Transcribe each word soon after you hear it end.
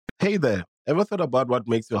Hey there, ever thought about what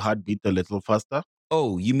makes your heart beat a little faster?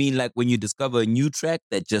 Oh, you mean like when you discover a new track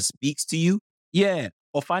that just speaks to you? Yeah,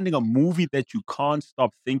 or finding a movie that you can't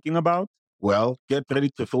stop thinking about. Well, get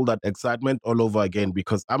ready to feel that excitement all over again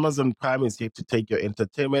because Amazon Prime is here to take your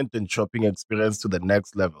entertainment and shopping experience to the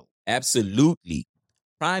next level. Absolutely.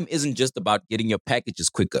 Prime isn't just about getting your packages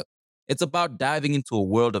quicker. It's about diving into a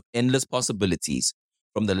world of endless possibilities,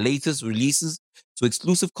 from the latest releases to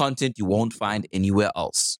exclusive content you won't find anywhere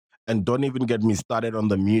else. And don't even get me started on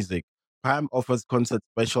the music. Prime offers concert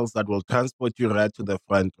specials that will transport you right to the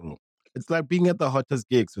front row. It's like being at the hottest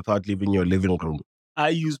gigs without leaving your living room. I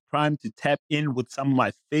use Prime to tap in with some of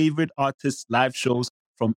my favorite artists' live shows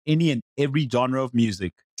from any and every genre of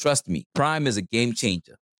music. Trust me, Prime is a game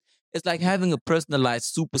changer. It's like having a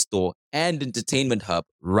personalized superstore and entertainment hub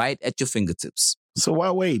right at your fingertips. So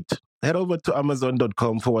why wait? Head over to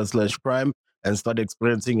amazon.com/prime and start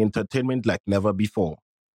experiencing entertainment like never before.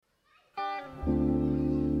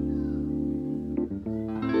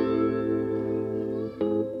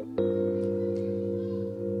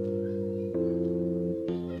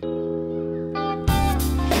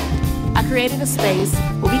 I created a space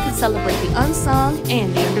where we can celebrate the unsung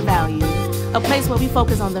and the undervalued. A place where we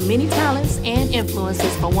focus on the many talents and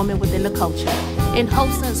influences for women within the culture, in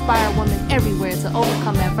hopes to inspire women everywhere to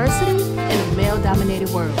overcome adversity in a male-dominated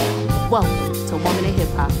world. Welcome to Woman in Hip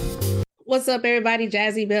Hop. What's up, everybody?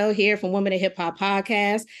 Jazzy Bell here from Women in Hip Hop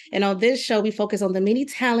Podcast. And on this show, we focus on the many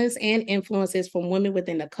talents and influences from women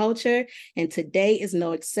within the culture. And today is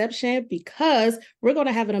no exception because we're going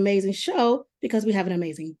to have an amazing show because we have an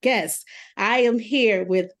amazing guest. I am here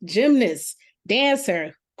with gymnast,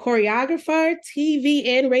 dancer, choreographer, TV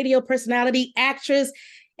and radio personality, actress,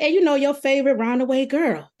 and you know your favorite roundaway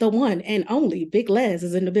girl, the one and only Big Les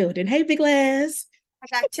is in the building. Hey, Big Les. I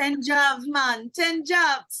got 10 jobs, man, 10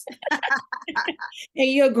 jobs. And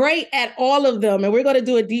you're great at all of them. And we're going to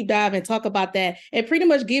do a deep dive and talk about that and pretty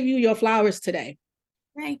much give you your flowers today.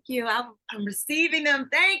 Thank you. I'm receiving them.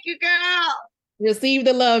 Thank you, girl. Receive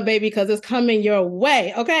the love, baby, because it's coming your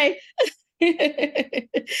way. Okay.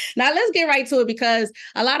 Now let's get right to it because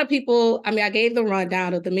a lot of people, I gave the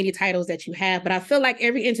rundown of the many titles that you have, but I feel like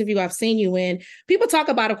every interview I've seen you in, people talk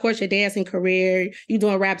about, of course, your dancing career, you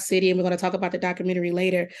doing Rap City, and we're going to talk about the documentary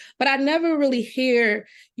later, but I never really hear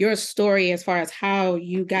your story as far as how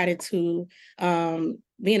you got into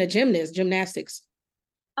being a gymnastics.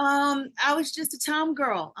 I was just a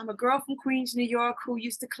tomgirl. I'm a girl from Queens, New York, who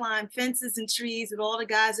used to climb fences and trees with all the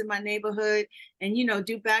guys in my neighborhood and,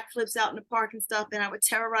 do backflips out in the park and stuff. And I would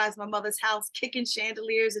terrorize my mother's house, kicking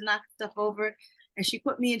chandeliers and knocking stuff over. And she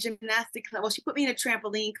put me in gymnastics. Well, she put me in a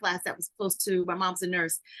trampoline class that was close to, my mom's a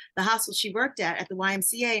nurse, the hospital she worked at the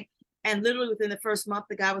YMCA. And literally within the first month,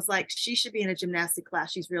 the guy was like, she should be in a gymnastic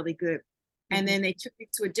class. She's really good. And then they took me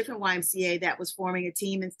to a different YMCA that was forming a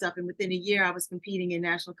team and stuff. And within a year, I was competing in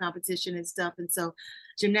national competition and stuff. And so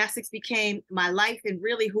gymnastics became my life and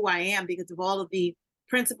really who I am because of all of the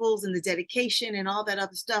principles and the dedication and all that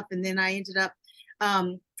other stuff. And then I ended up,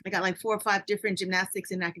 I got like 4 or 5 different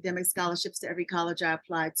gymnastics and academic scholarships to every college I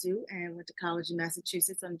applied to, and went to college in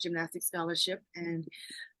Massachusetts on a gymnastics scholarship. And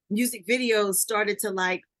music videos started to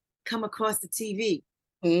like come across the TV.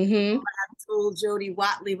 Mm-hmm. I told Jody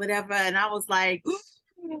Watley, whatever, and I was like, that's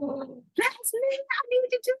me, I need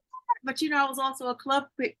to do that. But I was also a club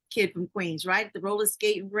kid from Queens, right? The roller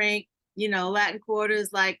skating rink, Latin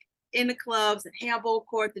quarters, like in the clubs, the handball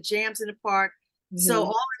court, the jams in the park. Mm-hmm. So all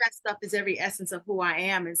of that stuff is every essence of who I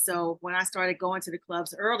am. And so when I started going to the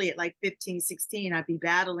clubs early at like 15, 16, I'd be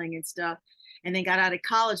battling and stuff, and then got out of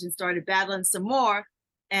college and started battling some more.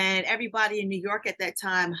 And everybody in New York at that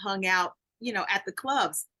time hung out at the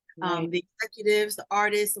clubs, right. The executives, the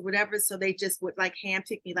artists, or whatever. So they just would like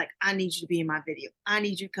handpick me, like, I need you to be in my video. I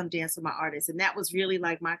need you to come dance with my artist. And that was really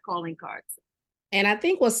like my calling cards. And I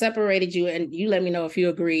think what separated you, and you let me know if you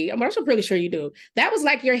agree, I'm also pretty sure you do, that was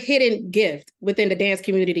like your hidden gift within the dance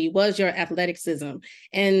community was your athleticism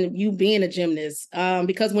and you being a gymnast.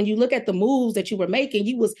 Because when you look at the moves that you were making,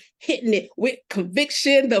 you was hitting it with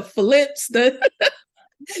conviction, the flips,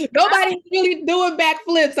 Nobody's really doing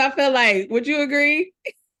backflips, I feel like. Would you agree?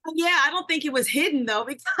 Yeah, I don't think it was hidden though,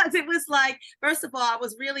 because it was like, first of all, I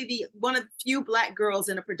was really one of the few Black girls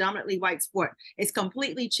in a predominantly white sport. It's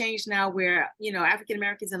completely changed now where, African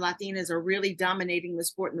Americans and Latinas are really dominating the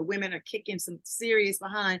sport and the women are kicking some serious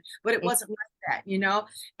behind, but it wasn't like that,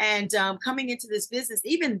 And coming into this business,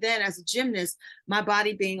 even then as a gymnast, my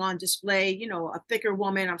body being on display, a thicker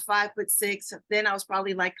woman, I'm 5'6". Then I was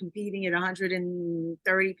probably like competing at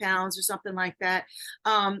 130 pounds or something like that.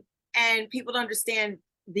 And people don't understand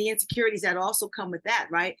the insecurities that also come with that,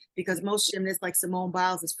 right? Because most gymnasts like Simone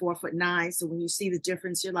Biles is 4'9". So when you see the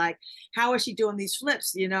difference, you're like, how is she doing these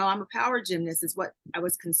flips? You know, I'm a power gymnast is what I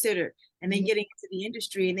was considered. And then getting into the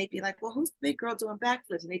industry and they'd be like, well, who's the big girl doing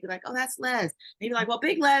backflips? And they'd be like, oh, that's Les. And they'd be like, well,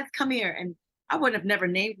 big Les, come here. And I would have never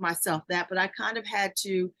named myself that, but I kind of had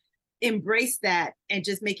to embrace that and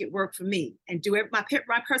just make it work for me and do it.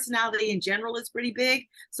 My personality in general is pretty big.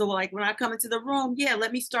 So like when I come into the room, yeah,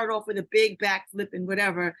 let me start off with a big backflip and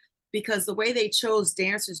whatever, because the way they chose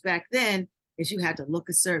dancers back then is you had to look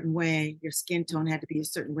a certain way. Your skin tone had to be a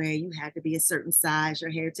certain way. You had to be a certain size. Your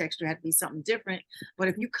hair texture had to be something different. But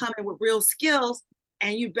if you come in with real skills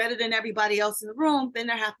and you're better than everybody else in the room, then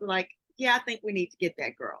they have to like, yeah, I think we need to get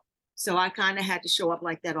that girl. So I kind of had to show up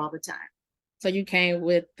like that all the time. So you came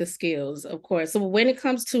with the skills, of course. So when it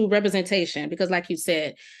comes to representation, because like you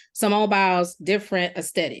said, Simone Biles, different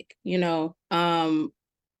aesthetic, you know,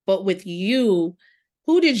 but with you,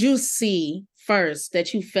 who did you see first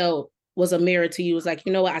that you felt was a mirror to you? It was like,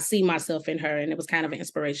 you know what, I see myself in her, and it was kind of an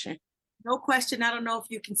inspiration. No question. I don't know if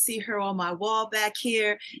you can see her on my wall back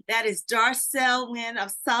here. That is Darcel Wynn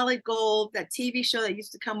of Solid Gold, that TV show that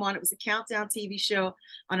used to come on. It was a countdown TV show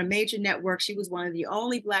on a major network. She was one of the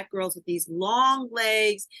only Black girls with these long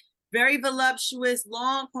legs, very voluptuous,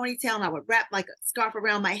 long ponytail. And I would wrap like a scarf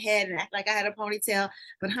around my head and act like I had a ponytail.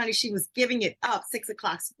 But honey, she was giving it up. 6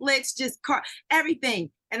 o'clock splits, just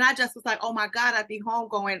everything. And I just was like, oh my God, I'd be home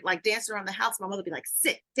going like dancing around the house. My mother would be like,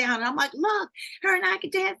 sit down. And I'm like, look, her and I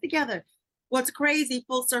could dance together. What's crazy,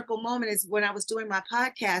 full circle moment, is when I was doing my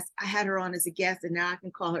podcast, I had her on as a guest, and now I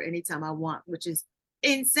can call her anytime I want, which is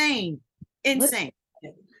insane. Insane.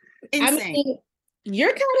 I mean,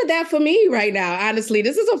 you're kind of that for me right now, honestly.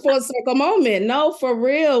 This is a full circle moment. No, for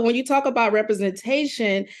real. When you talk about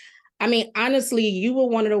representation, I mean, honestly, you were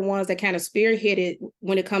one of the ones that kind of spearheaded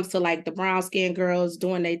when it comes to like the brown skin girls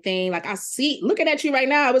doing their thing. Like I see, looking at you right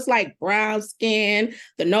now, it was like brown skin,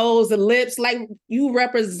 the nose, the lips, like you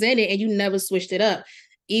represented and you never switched it up.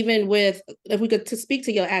 Even with, if we could speak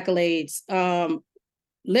to your accolades,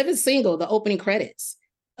 Living Single, the opening credits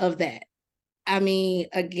of that. I mean,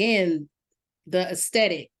 again, the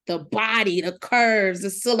aesthetic, the body, the curves, the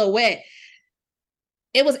silhouette.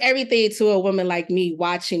 It was everything to a woman like me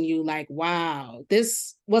watching you like, wow,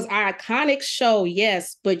 this was our iconic show,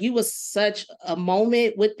 yes, but you was such a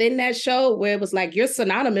moment within that show where it was like, you're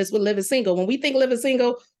synonymous with Living Single. When we think Living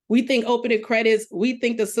Single, we think opening credits, we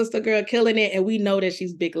think the sister girl killing it, and we know that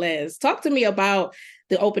she's Big Les. Talk to me about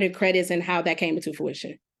the opening credits and how that came into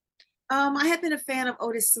fruition. I have been a fan of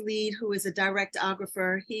Otis Salid, who is a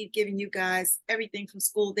directographer. He'd given you guys everything from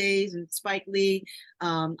School Days and Spike Lee.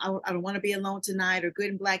 I Don't Want to Be Alone Tonight or Good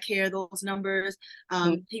in Black Hair, those numbers.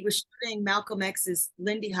 He was shooting Malcolm X's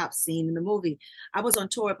Lindy Hop scene in the movie. I was on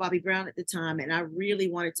tour with Bobby Brown at the time, and I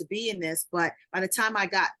really wanted to be in this. But by the time I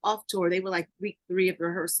got off tour, they were like week 3 of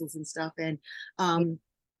rehearsals and stuff. And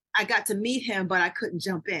I got to meet him, but I couldn't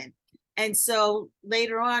jump in. And so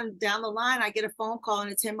later on down the line, I get a phone call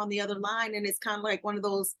and it's him on the other line. And it's kind of like one of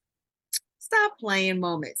those stop playing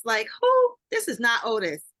moments. Like, who? This is not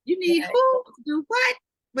Otis. You need who to do what?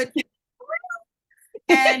 But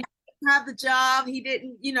and have the job. He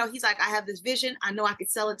didn't, he's like, I have this vision. I know I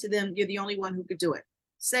could sell it to them. You're the only one who could do it.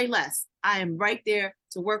 Say less. I am right there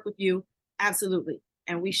to work with you. Absolutely.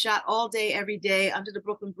 And we shot all day, every day under the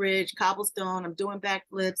Brooklyn Bridge, cobblestone. I'm doing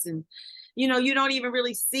backflips. And, you don't even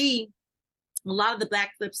really see a lot of the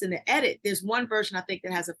backflips in the edit. There's one version I think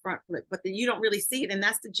that has a front flip, but then you don't really see it. And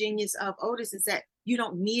that's the genius of Otis, is that you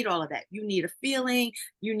don't need all of that. You need a feeling,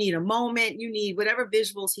 you need a moment, you need whatever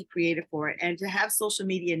visuals he created for it. And to have social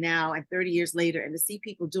media now and 30 years later and to see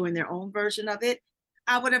people doing their own version of it,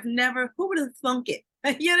 I would have never, who would have thunk it?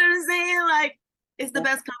 You know what I'm saying? Like, it's the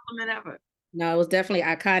best compliment ever. No, it was definitely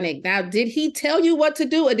iconic. Now, did he tell you what to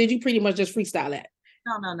do, or did you pretty much just freestyle that?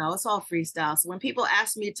 No. It's all freestyle. So when people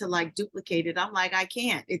ask me to like duplicate it, I'm like, I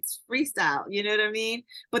can't. It's freestyle. You know what I mean?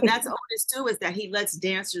 But that's Otis too, is that he lets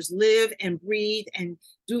dancers live and breathe and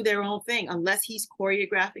do their own thing. Unless he's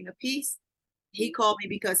choreographing a piece, he called me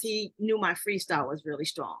because he knew my freestyle was really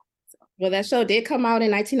strong. So. Well, that show did come out in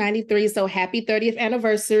 1993. So happy 30th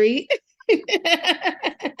anniversary.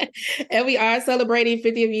 And we are celebrating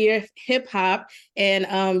 50th year hip hop.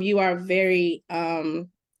 And you are very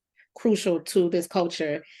crucial to this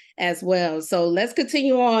culture as well. So let's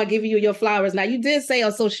continue on giving you your flowers. Now, you did say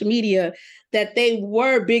on social media that they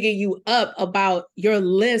were bigging you up about your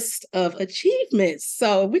list of achievements.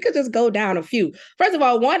 So we could just go down a few. First of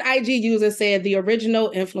all, one IG user said the original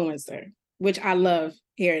influencer. which I love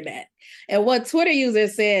hearing that. And what Twitter user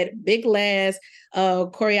said, Big Laz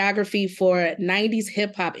choreography for 90s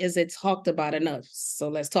hip hop isn't talked about enough. So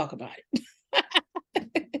let's talk about it.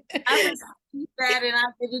 I received that, and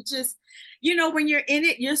it just, when you're in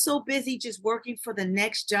it, you're so busy just working for the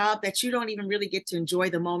next job that you don't even really get to enjoy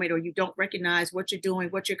the moment, or you don't recognize what you're doing,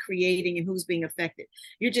 what you're creating, and who's being affected.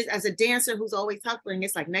 You're just, as a dancer who's always hustling,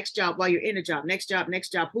 it's like next job while you're in a job, next job,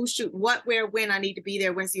 who's shooting what, where, when, I need to be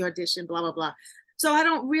there, when's the audition, blah, blah, blah. So I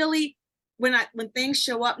don't really, when things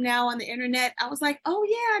show up now on the internet, I was like, oh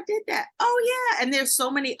yeah, I did that. Oh yeah. And there's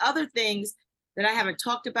so many other things that I haven't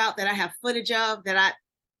talked about, that I have footage of, that I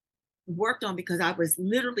worked on because I was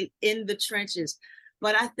literally in the trenches.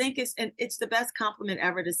 But I think it's the best compliment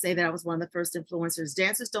ever to say that I was one of the first influencers.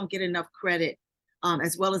 Dancers don't get enough credit,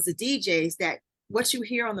 as well as the DJs, that what you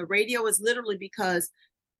hear on the radio is literally because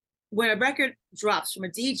when a record drops from a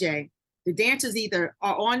DJ, the dancers either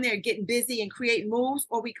are on there getting busy and creating moves,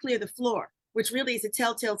 or we clear the floor, which really is a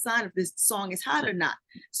telltale sign if this song is hot or not.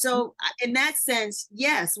 So in that sense,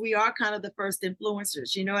 yes, we are kind of the first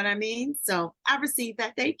influencers. You know what I mean? So I received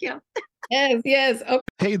that. Thank you. Yes. Okay.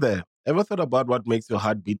 Hey there, ever thought about what makes your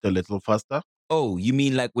heart beat a little faster? Oh, you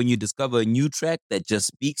mean like when you discover a new track that just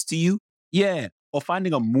speaks to you? Yeah, or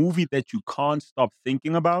finding a movie that you can't stop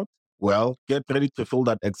thinking about. Well, get ready to feel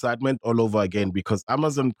that excitement all over again, because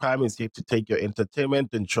Amazon Prime is here to take your entertainment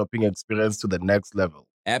and shopping experience to the next level.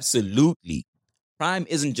 Absolutely. Prime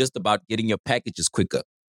isn't just about getting your packages quicker.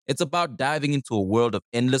 It's about diving into a world of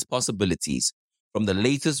endless possibilities, from the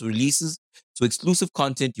latest releases to exclusive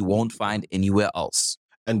content you won't find anywhere else.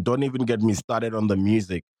 And don't even get me started on the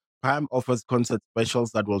music. Prime offers concert specials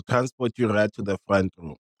that will transport you right to the front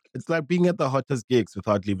row. It's like being at the hottest gigs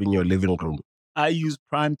without leaving your living room. I use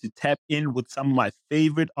Prime to tap in with some of my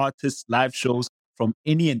favorite artists' live shows from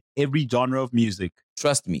any and every genre of music.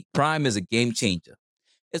 Trust me, Prime is a game changer.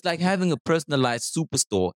 It's like having a personalized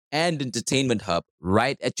superstore and entertainment hub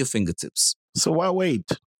right at your fingertips. So why wait?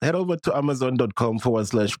 Head over to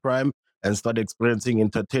amazon.com/prime and start experiencing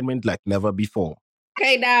entertainment like never before.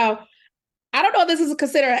 Okay, now, I don't know if this is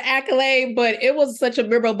considered an accolade, but it was such a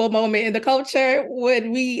memorable moment in the culture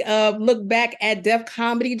when we look back at Def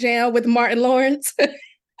Comedy Jam with Martin Lawrence.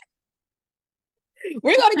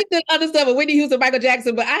 We're going to get this other stuff with Whitney Houston, Michael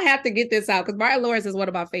Jackson, but I have to get this out because Martin Lawrence is one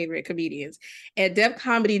of my favorite comedians. And Def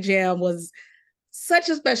Comedy Jam was such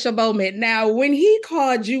a special moment. Now, when he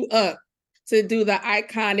called you up to do the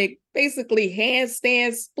iconic, basically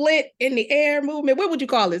handstand split in the air movement, what would you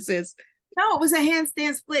call it, sis? No, it was a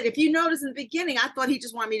handstand split. If you notice in the beginning, I thought he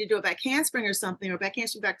just wanted me to do a back handspring or something, or back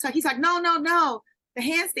handspring, back tuck. He's like, no, the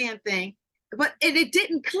handstand thing. But it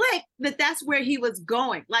didn't click that that's where he was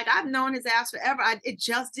going. Like, I've known his ass forever. It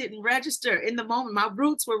just didn't register in the moment. My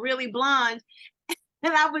roots were really blonde,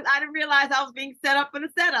 and I didn't realize I was being set up for the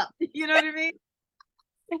setup. You know what I mean?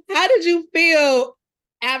 How did you feel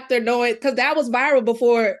after knowing? Because that was viral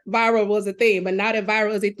before viral was a thing, but now that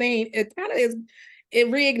viral is a thing, it kind of is. It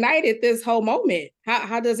reignited this whole moment.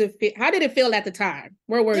 How does it feel? How did it feel at the time?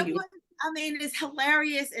 Where were you? It's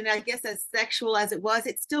hilarious. And I guess as sexual as it was,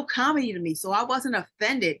 it's still comedy to me. So I wasn't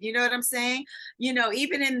offended. You know what I'm saying?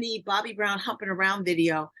 Even in the Bobby Brown Humping Around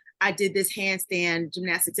video, I did this handstand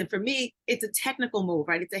gymnastics. And for me, it's a technical move,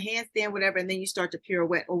 right? It's a handstand, whatever. And then you start to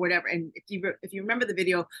pirouette or whatever. And if you remember the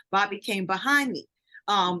video, Bobby came behind me,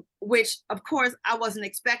 which of course I wasn't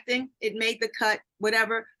expecting. It made the cut,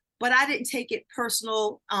 whatever. But I didn't take it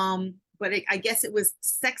personal. But I guess it was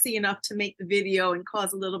sexy enough to make the video and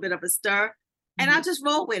cause a little bit of a stir. And I just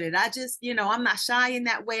roll with it. I just, I'm not shy in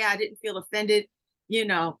that way. I didn't feel offended,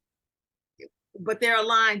 but there are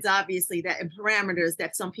lines, obviously, and parameters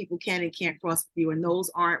that some people can and can't cross with you. And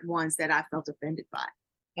those aren't ones that I felt offended by.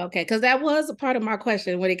 Okay, because that was a part of my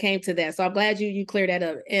question when it came to that. So I'm glad you cleared that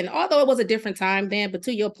up. And although it was a different time then, but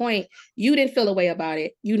to your point, you didn't feel a way about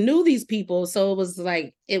it. You knew these people. So it was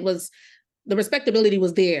like, the respectability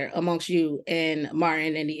was there amongst you and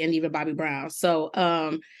Martin and even Bobby Brown. So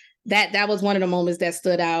that was one of the moments that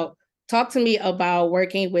stood out. Talk to me about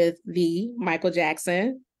working with the Michael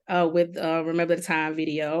Jackson with Remember the Time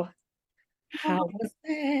video. How was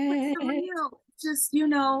that? Just,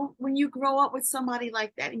 when you grow up with somebody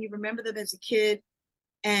like that and you remember them as a kid,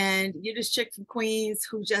 and you're this chick from Queens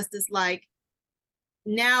who just is like,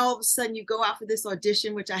 now all of a sudden you go out for this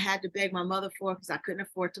audition, which I had to beg my mother for because I couldn't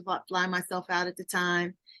afford to fly myself out at the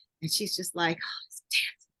time. And she's just like, oh, this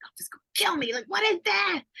dance is going to kill me. Like, what is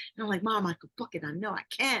that? And I'm like, Mom, I could book it. I know I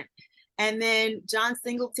can. And then John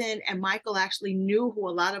Singleton and Michael actually knew who a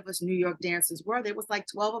lot of us New York dancers were. There was like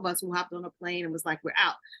 12 of us who hopped on a plane and was like, we're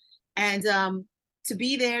out. And to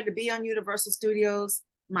be there, to be on Universal Studios,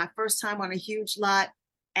 my first time on a huge lot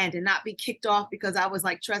and to not be kicked off because I was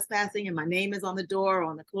like trespassing and my name is on the door or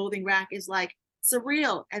on the clothing rack is like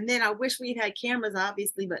surreal. And then I wish we'd had cameras,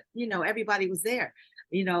 obviously, but you know, everybody was there.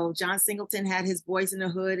 You know, John Singleton had his Boys in the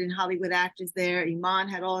Hood and Hollywood actors there. Iman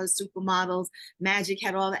had all his supermodels. Magic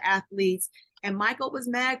had all the athletes. And Michael was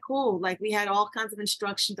mad cool. Like we had all kinds of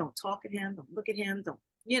instruction. Don't talk at him. Don't look at him. Don't,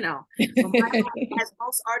 you know. But Michael, as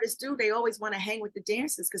most artists do, they always want to hang with the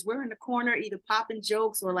dancers because we're in the corner either popping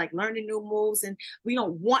jokes or like learning new moves. And we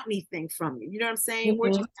don't want anything from you. You know what I'm saying? We're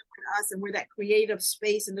just doing us and we're that creative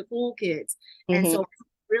space and the cool kids. And so people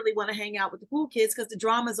really want to hang out with the cool kids because the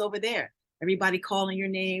drama's over there. Everybody calling your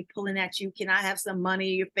name, pulling at you. Can I have some money?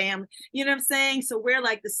 Your family, you know what I'm saying? So we're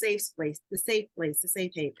like the safe place, the safe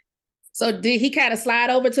haven. So did he kind of slide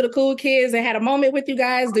over to the cool kids and had a moment with you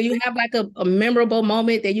guys? Do you have like a memorable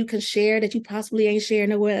moment that you can share that you possibly ain't sharing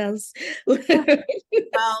nowhere else? Well,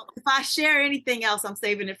 if I share anything else, I'm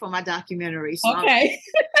saving it for my documentary. So okay.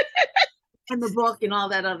 And the book and all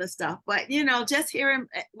that other stuff. But, you know, just hearing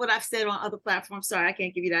what I've said on other platforms, sorry, I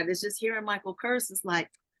can't give you that. It's just hearing Michael curse is like,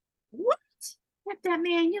 what? That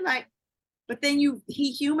man, you're like, but then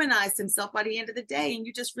he humanized himself by the end of the day. And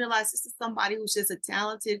you just realize this is somebody who's just a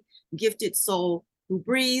talented, gifted soul who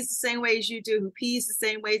breathes the same way as you do, who pees the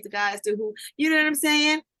same way as the guys do, who, you know what I'm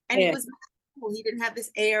saying? And He was cool. He didn't have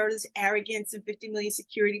this air, this arrogance and 50 million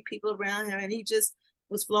security people around him. And he just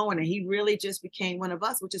was flowing. And he really just became one of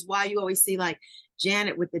us, which is why you always see like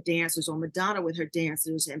Janet with the dancers or Madonna with her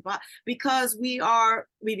dancers. And because we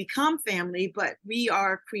become family, but we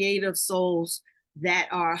are creative souls that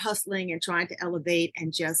are hustling and trying to elevate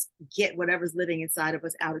and just get whatever's living inside of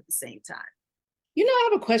us out at the same time. You know, I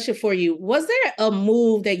have a question for you. Was there a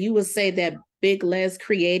move that you would say that Big Les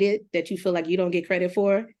created that you feel like you don't get credit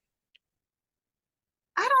for?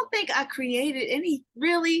 I don't think I created any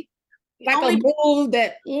really. Like a move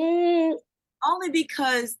that... Only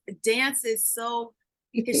because dance is so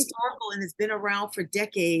historical and has been around for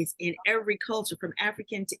decades in every culture, from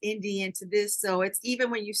African to Indian to this. So it's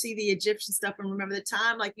even when you see the Egyptian stuff and remember the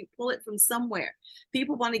time, like you pull it from somewhere.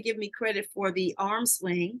 People want to give me credit for the arm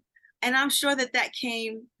swing. And I'm sure that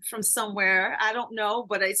came from somewhere. I don't know,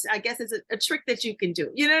 but I guess it's a trick that you can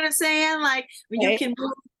do. You know what I'm saying? Like when you can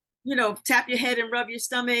move, you know, tap your head and rub your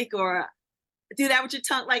stomach or do that with your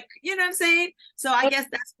tongue, like, you know what I'm saying? So I guess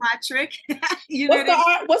that's my trick. You know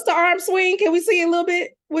what's the arm swing? Can we see a little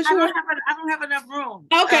bit? I don't have enough room.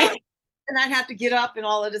 Okay. And I'd have to get up and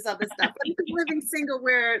all of this other stuff. But living single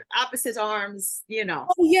where opposite arms, you know.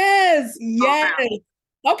 Oh, yes.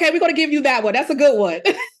 Okay, we're going to give you that one. That's a good one.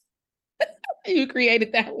 You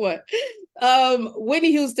created that one.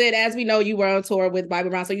 Whitney Houston, as we know, you were on tour with Bobby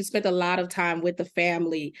Brown, so you spent a lot of time with the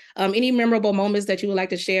family. Any memorable moments that you would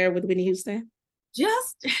like to share with Whitney Houston?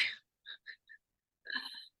 Just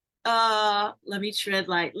let me tread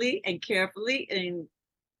lightly and carefully and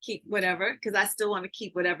keep whatever, because I still want to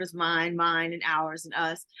keep whatever's mine and ours and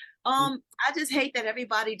us. I just hate that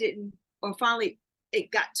everybody didn't, or finally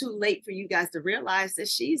it got too late for you guys to realize that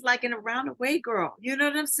she's like an around the way girl. You know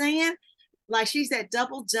what I'm saying? Like she's that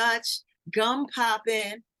double Dutch, gum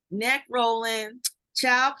popping, neck rolling,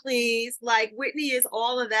 child please. Like Whitney is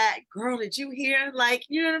all of that. Girl, did you hear? Like,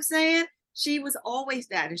 you know what I'm saying? She was always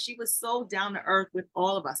that. And she was so down to earth with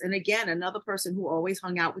all of us. And again, another person who always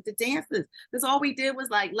hung out with the dancers. Because all we did was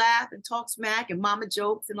like laugh and talk smack and mama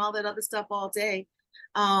jokes and all that other stuff all day.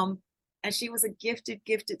 And she was a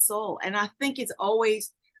gifted soul. And I think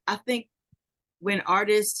when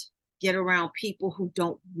artists get around people who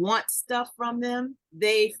don't want stuff from them,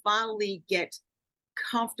 they finally get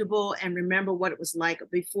comfortable and remember what it was like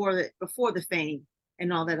before the fame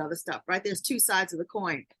and all that other stuff, right? There's two sides of the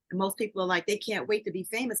coin. And most people are like, they can't wait to be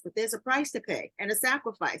famous, but there's a price to pay and a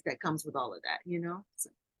sacrifice that comes with all of that, you know? So.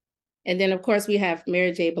 And then, of course, we have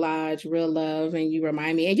Mary J. Blige, Real Love, and You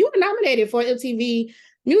Remind Me. And you were nominated for MTV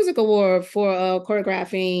Music Award for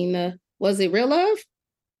choreographing, was it Real Love?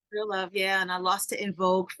 Real Love, yeah. And I lost to In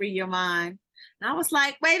Vogue, Free Your Mind. And I was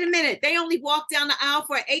like, wait a minute, they only walked down the aisle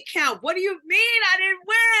for an 8 count. What do you mean I didn't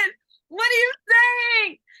win? What are you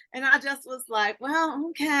saying? And I just was like, well,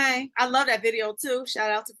 okay. I love that video too.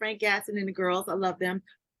 Shout out to Frank Gatson and the girls. I love them.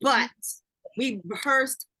 But we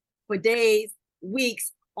rehearsed for days,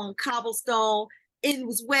 weeks on cobblestone. It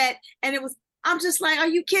was wet. And I'm just like, are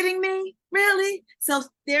you kidding me? Really? So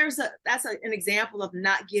that's an example of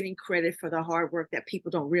not getting credit for the hard work that people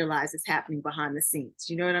don't realize is happening behind the scenes.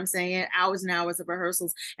 You know what I'm saying? Hours and hours of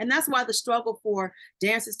rehearsals. And that's why the struggle for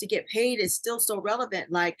dancers to get paid is still so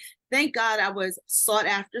relevant. Like, thank God I was sought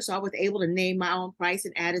after, so I was able to name my own price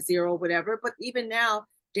and add a zero or whatever. But even now,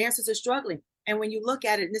 dancers are struggling. And when you look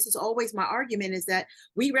at it, and this is always my argument, is that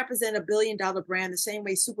we represent $1 billion brand the same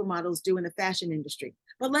way supermodels do in the fashion industry.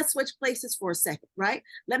 But let's switch places for a second, right?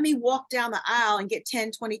 Let me walk down the aisle and get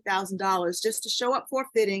 $10,000, $20,000 just to show up for a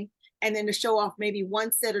fitting and then to show off maybe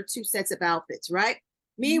one set or two sets of outfits, right?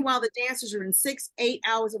 Meanwhile, the dancers are in 6-8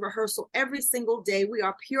 hours of rehearsal every single day. We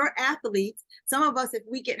are pure athletes. Some of us, if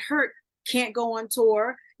we get hurt, can't go on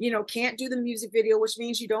tour, can't do the music video, which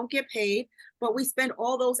means you don't get paid. But we spend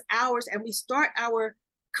all those hours and we start our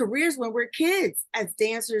careers when we're kids as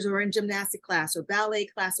dancers or in gymnastic class or ballet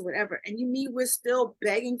class or whatever. And you mean we're still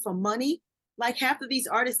begging for money? Like half of these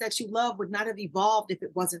artists that you love would not have evolved if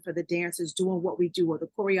it wasn't for the dancers doing what we do or the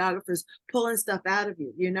choreographers pulling stuff out of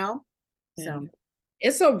you, Yeah. So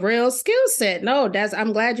it's a real skill set. No,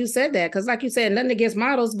 I'm glad you said that. Cause like you said, nothing against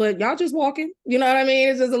models, but y'all just walking, you know what I mean?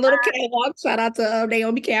 It's just a little catwalk. Shout out to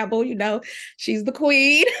Naomi Campbell, she's the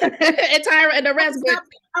queen and Tyra and the rest.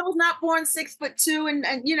 I was not born 6'2" and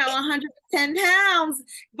 110 pounds,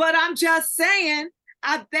 but I'm just saying,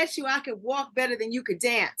 I bet you I could walk better than you could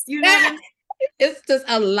dance. You know what I mean? It's just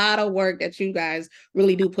a lot of work that you guys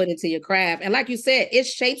really do put into your craft. And like you said, it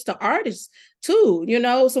shapes the artists too,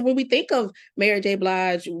 So when we think of Mary J.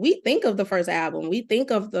 Blige, we think of the first album. We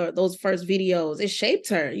think of those first videos. It shaped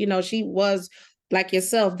her. She was, like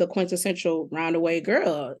yourself, the quintessential roundaway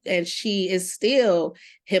girl. And she is still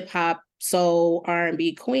hip hop, soul,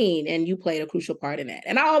 R&B queen. And you played a crucial part in that.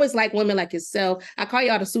 And I always like women like yourself. I call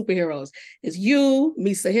y'all the superheroes. It's you,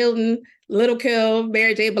 Misa Hilton, Little Kim,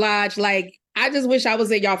 Mary J. Blige. Like, I just wish I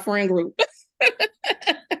was in y'all friend group.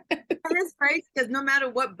 It's crazy because no matter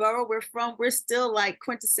what borough we're from, we're still like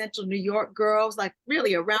quintessential New York girls, like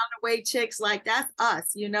really around the way chicks. Like that's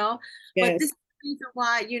us, Yes. But this is the reason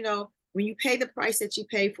why, when you pay the price that you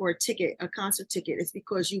pay for a concert ticket, it's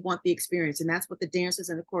because you want the experience. And that's what the dancers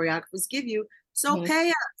and the choreographers give you. So pay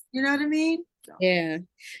us. You know what I mean? So. Yeah.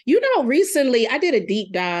 Recently I did a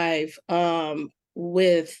deep dive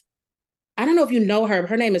with, I don't know if you know her.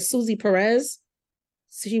 Her name is Susie Perez.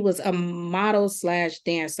 She was a model /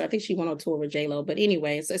 dancer. I think she went on tour with J-Lo. But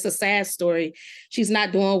anyway, it's a sad story. She's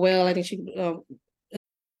not doing well. I think she...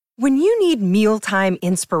 When you need mealtime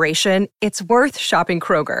inspiration, it's worth shopping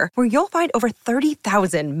Kroger, where you'll find over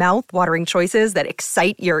 30,000 mouth-watering choices that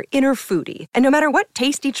excite your inner foodie. And no matter what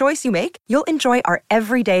tasty choice you make, you'll enjoy our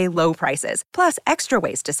everyday low prices, plus extra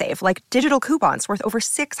ways to save, like digital coupons worth over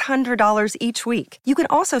 $600 each week. You can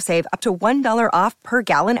also save up to $1 off per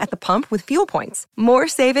gallon at the pump with fuel points. More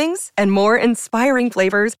savings and more inspiring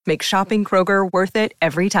flavors make shopping Kroger worth it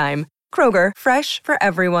every time. Kroger, fresh for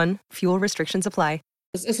everyone. Fuel restrictions apply.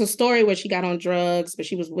 It's a story where she got on drugs, but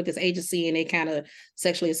she was with this agency and they kind of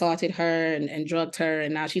sexually assaulted her and drugged her.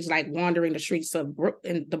 And now she's like wandering the streets of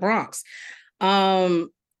in the Bronx.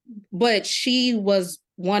 But she was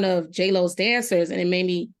one of J-Lo's dancers, and it made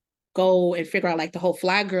me go and figure out like the whole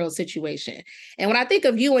Fly Girl situation. And when I think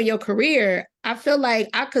of you and your career, I feel like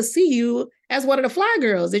I could see you as one of the Fly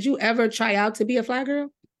Girls. Did you ever try out to be a Fly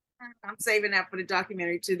Girl? I'm saving that for the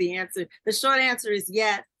documentary too. The short answer is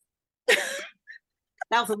yes.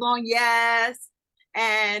 That was a long yes.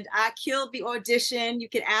 And I killed the audition. You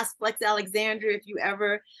can ask Flex Alexander if you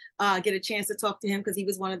ever get a chance to talk to him, because he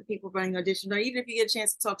was one of the people running the audition, or even if you get a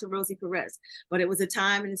chance to talk to Rosie Perez. But it was a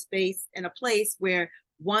time and a space and a place where,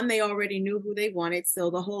 one, they already knew who they wanted. So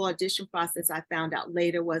the whole audition process, I found out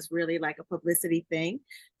later, was really like a publicity thing.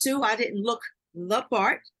 Two, I didn't look the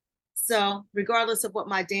part. So regardless of what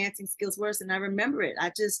my dancing skills were, and I remember it,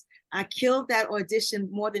 I killed that audition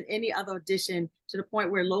more than any other audition, to the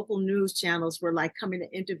point where local news channels were like coming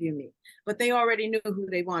to interview me, but they already knew who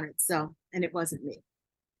they wanted. So, and it wasn't me.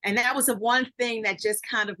 And that was the one thing that just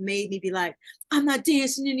kind of made me be like, I'm not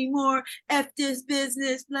dancing anymore. F this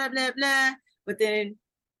business, blah, blah, blah. But then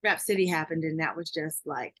Rap City happened, and that was just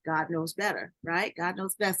like, God knows better, right? God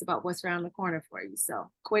knows best about what's around the corner for you.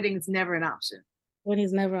 So quitting is never an option. When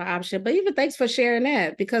he's never an option. But even thanks for sharing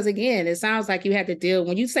that, because again, it sounds like you had to deal,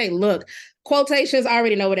 when you say look, quotations, I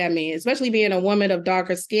already know what that means, especially being a woman of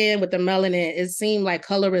darker skin with the melanin. It seemed like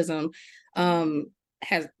colorism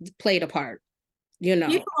has played a part,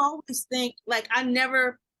 People always think, like, I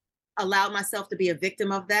never allowed myself to be a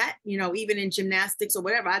victim of that, even in gymnastics or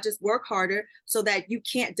whatever. I just work harder so that you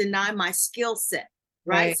can't deny my skill set.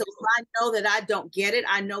 Right. So if I know that I don't get it,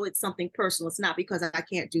 I know it's something personal. It's not because I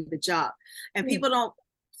can't do the job. And people don't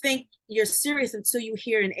think you're serious until you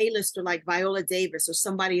hear an A-lister like Viola Davis or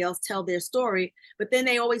somebody else tell their story. But then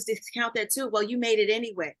they always discount that too. Well, you made it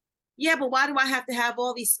anyway. Yeah, but why do I have to have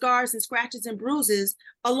all these scars and scratches and bruises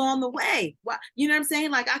along the way? Why, you know what I'm saying?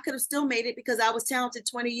 Like, I could have still made it because I was talented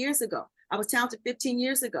 20 years ago. I was talented 15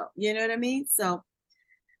 years ago. You know what I mean? So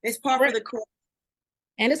it's part of the course.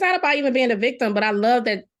 And it's not about even being a victim, but I love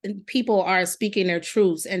that people are speaking their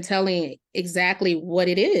truths and telling exactly what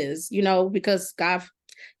it is, because God,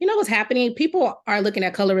 what's happening? People are looking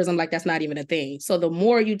at colorism like that's not even a thing. So the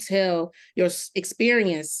more you tell your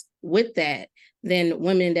experience with that, then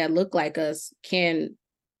women that look like us can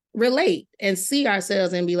relate and see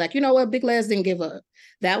ourselves and be like, you know what, Big Les didn't give up.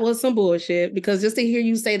 That was some bullshit. Because just to hear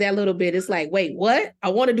you say that little bit, it's like, wait, what? I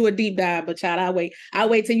want to do a deep dive, but child, I'll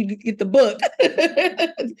wait till you get the book.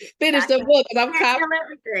 Finish the book. I'm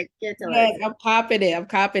copping it. I'm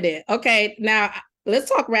copping it. Okay, now let's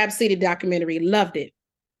talk Rap City documentary. Loved it.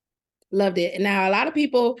 Now a lot of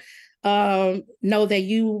people know that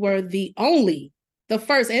you were the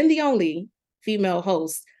first and the only female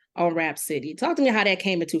host on Rap City. Talk to me how that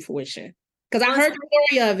came into fruition. Because I heard the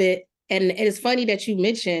story of it, and it's funny that you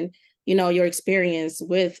mentioned, your experience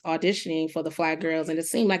with auditioning for the Fly Girls, and it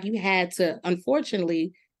seemed like you had to,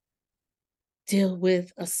 unfortunately, deal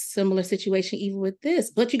with a similar situation even with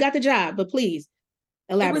this. But you got the job. But please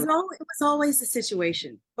elaborate. It was always a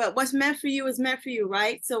situation. But what's meant for you is meant for you,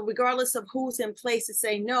 right? So regardless of who's in place to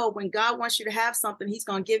say no, when God wants you to have something, he's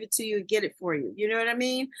going to give it to you and get it for you. You know what I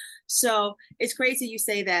mean? So it's crazy you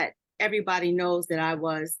say that everybody knows that I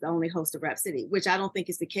was the only host of Rap City, which I don't think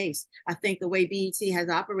is the case. I think the way BET has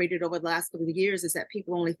operated over the last couple of years is that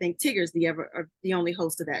people only think Tigger's the only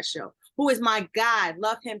host of that show, who is my God,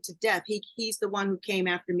 love him to death. He's the one who came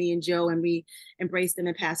after me and Joe, and we embraced him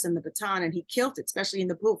and passed him the baton, and he killed it, especially in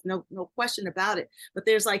the booth. No question about it. But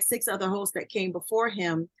there's like 6 other hosts that came before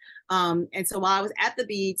him. And so while I was at the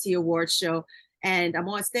BET Awards show, and I'm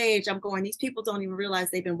on stage, I'm going, these people don't even realize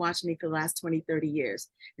they've been watching me for the last 20, 30 years.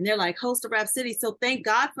 And they're like, host of Rap City. So thank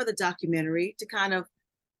God for the documentary to kind of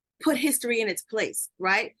put history in its place,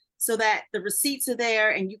 right? So that the receipts are there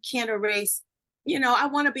and you can't erase. I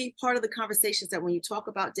want to be part of the conversations that when you talk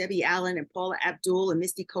about Debbie Allen and Paula Abdul and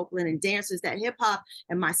Misty Copeland and dancers, that hip hop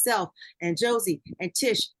and myself and Josie and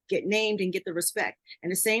Tish get named and get the respect.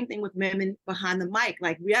 And the same thing with women behind the mic.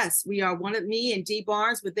 Like, yes, we are me and Dee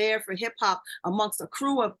Barnes were there for hip hop amongst a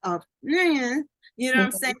crew of what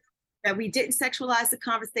I'm saying? That we didn't sexualize the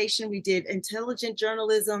conversation. We did intelligent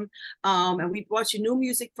journalism. And we brought you new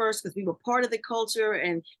music first because we were part of the culture.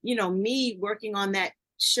 And, me working on that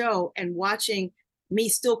show and watching me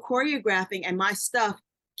still choreographing and my stuff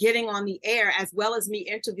getting on the air, as well as me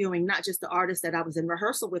interviewing not just the artists that I was in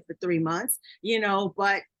rehearsal with for 3 months,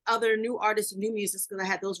 but other new artists and new music, because I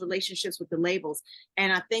had those relationships with the labels.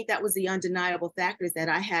 And I think that was the undeniable factor, is that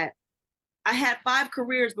I had 5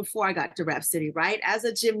 careers before I got to Rap City, right? As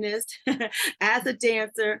a gymnast, as a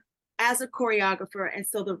dancer, as a choreographer. And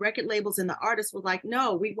so the record labels and the artists were like,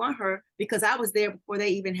 no, we want her, because I was there before they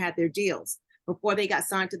even had their deals. Before they got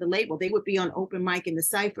signed to the label, they would be on open mic in the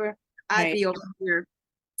cypher. I'd be over here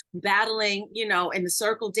battling, in the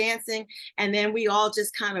circle dancing. And then we all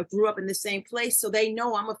just kind of grew up in the same place. So they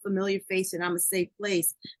know I'm a familiar face and I'm a safe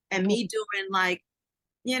place. And me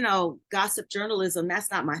doing gossip journalism,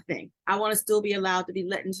 that's not my thing. I want to still be allowed to be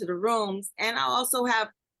let into the rooms. And I also have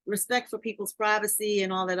respect for people's privacy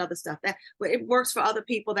and all that other stuff. But it works for other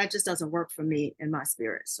people. That just doesn't work for me in my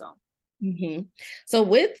spirit. So. Mm-hmm. So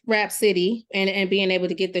with Rap City and being able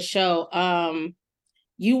to get the show,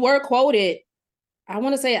 you were quoted, I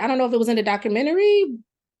want to say, I don't know if it was in the documentary,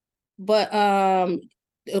 but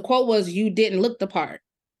the quote was, you didn't look the part.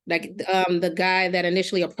 Like the guy that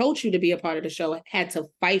initially approached you to be a part of the show had to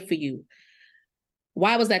fight for you.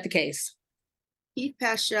 Why was that the case? Keith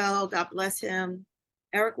Paschal, God bless him.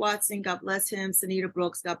 Eric Watson, God bless him. Sanita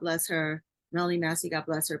Brooks, God bless her. Melanie Massey, God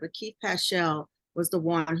bless her. But Keith Paschal was the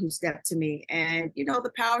one who stepped to me. And,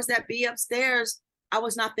 the powers that be upstairs, I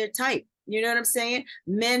was not their type. You know what I'm saying?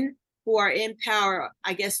 Men who are in power,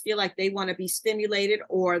 I guess, feel like they want to be stimulated,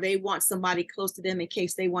 or they want somebody close to them in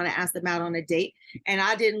case they want to ask them out on a date. And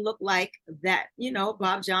I didn't look like that,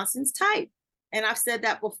 Bob Johnson's type. And I've said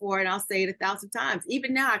that before, and I'll say it 1,000 times.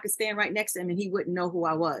 Even now, I could stand right next to him and he wouldn't know who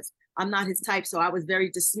I was. I'm not his type. So I was very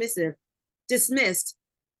dismissed.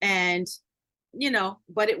 And,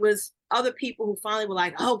 but it was other people who finally were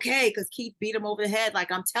like, okay, because Keith beat him over the head.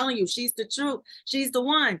 Like, I'm telling you, she's the truth. She's the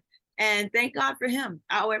one. And thank God for him.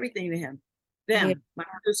 I owe everything to him. My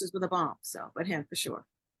producers were the bomb. So, but him for sure.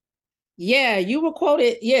 Yeah, you were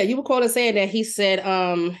quoted. Yeah, you were quoted saying that he said,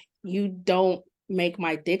 you don't make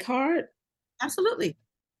my dick hard. Absolutely.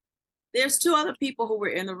 There's 2 other people who were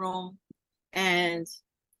in the room, and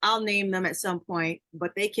I'll name them at some point,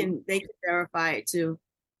 but they can verify it too,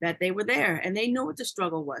 that they were there and they knew what the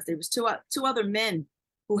struggle was. There was two other men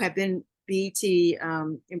who have been BT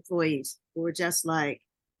employees who were just like,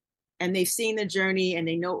 and they've seen the journey and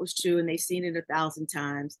they know it was true and they've seen it 1,000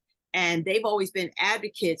 times. and they've always been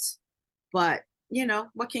advocates. But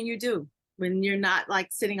what can you do when you're not like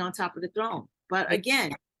sitting on top of the throne? But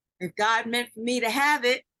again, if God meant for me to have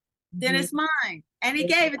it, then it's mine, and He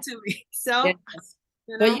gave it to me. So, Yes.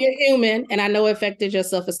 But you're human, and I know it affected your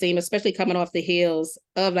self-esteem, especially coming off the heels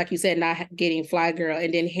of, like you said, not getting Fly Girl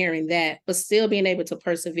and then hearing that, but still being able to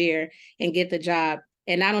persevere and get the job,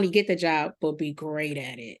 and not only get the job, but be great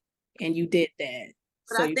at it. And you did that.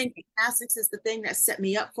 But I think gymnastics is the thing that set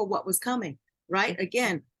me up for what was coming, right?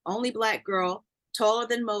 Again, only Black girl, taller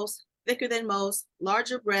than most, thicker than most,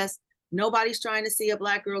 larger breasts. Nobody's trying to see a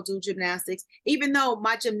Black girl do gymnastics, even though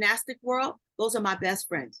my gymnastic world, those are my best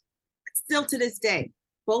friends. Still to this day,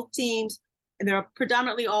 both teams, and they're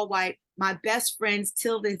predominantly all white, my best friends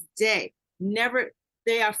till this day. Never,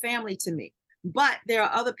 they are family to me. But there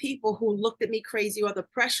are other people who looked at me crazy, or the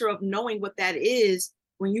pressure of knowing what that is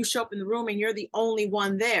when you show up in the room and you're the only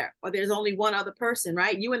one there, or there's only one other person,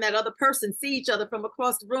 right? You and that other person see each other from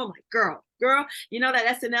across the room, like, girl,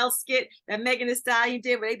 that SNL skit that Megan Thee Stallion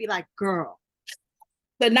did, where they'd be like, girl.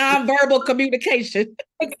 The nonverbal communication.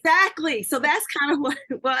 Exactly. So that's kind of what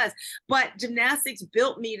it was. But gymnastics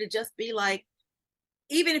built me to just be like,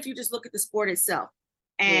 even if you just look at the sport itself,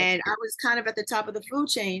 and I was kind of at the top of the food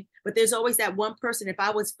chain, but there's always that one person. If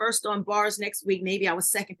I was first on bars next week, maybe I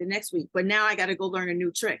was second the next week, but now I got to go learn a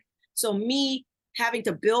new trick. So me having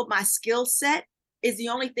to build my skill set is the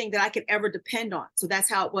only thing that I could ever depend on. So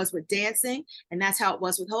that's how it was with dancing, and that's how it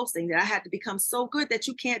was with hosting, that I had to become so good that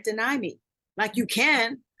you can't deny me. Like, you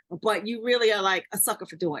can, but you really are like a sucker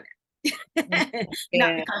for doing it. Not because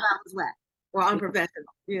I was whack or unprofessional,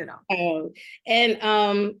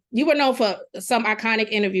 And you were known for some iconic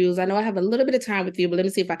interviews. I know I have a little bit of time with you, but let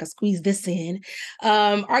me see if I can squeeze this in.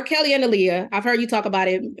 R. Kelly and Aaliyah, I've heard you talk about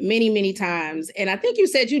it many, many times. And I think you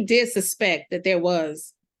said you did suspect that there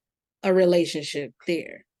was a relationship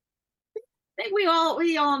there. I think we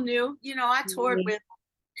all knew. I toured with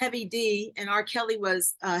Heavy D, and R. Kelly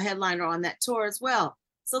was a headliner on that tour as well.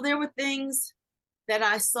 So there were things that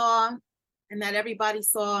I saw and that everybody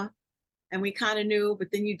saw, and we kind of knew, but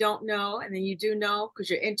then you don't know, and then you do know because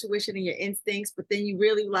your intuition and your instincts, but then you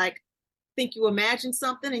really think you imagined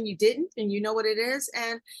something and you didn't, and you know what it is.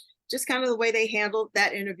 And just kind of the way they handled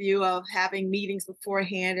that interview of having meetings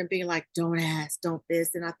beforehand and being like, don't ask, don't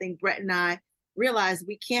this. And I think Brett and I realized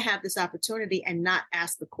we can't have this opportunity and not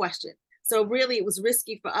ask the question. So really it was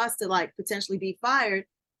risky for us to potentially be fired.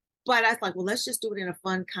 But I was like, well, let's just do it in a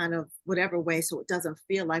fun kind of whatever way so it doesn't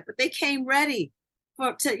feel like. But they came ready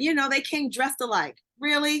they came dressed alike.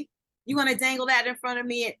 Really? You want to dangle that in front of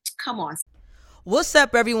me? Come on. What's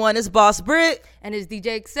up, everyone? It's Boss Brit. And it's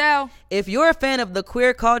DJ Excel. If you're a fan of the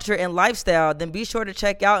queer culture and lifestyle, then be sure to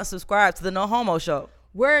check out and subscribe to the No Homo Show.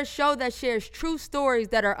 We're a show that shares true stories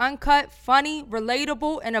that are uncut, funny,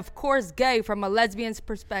 relatable, and of course gay from a lesbian's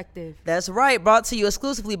perspective. That's right, brought to you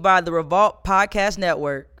exclusively by the Revolt Podcast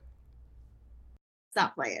Network.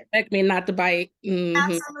 Stop playing. Expect me not to bite. Mm-hmm.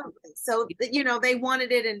 Absolutely. So, they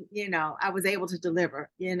wanted it, and, I was able to deliver,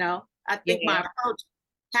 I think my approach,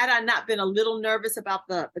 had I not been a little nervous about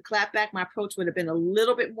the clapback, my approach would have been a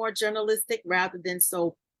little bit more journalistic rather than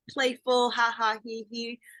so playful, ha ha, he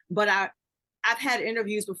he. But I've had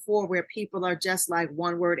interviews before where people are just like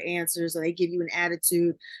one-word answers, or they give you an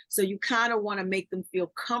attitude. So you kind of want to make them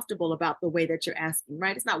feel comfortable about the way that you're asking,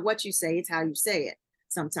 right? It's not what you say, it's how you say it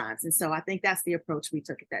sometimes. And so I think that's the approach we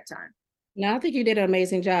took at that time. No, I think you did an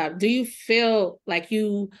amazing job. Do you feel like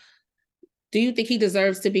do you think he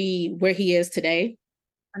deserves to be where he is today?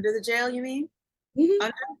 Under the jail, you mean? Mm-hmm.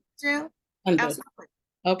 Under the jail? Under. Absolutely.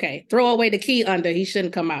 Okay. Throw away the key under. He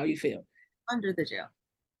shouldn't come out, you feel? Under the jail.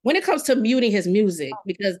 When it comes to muting his music,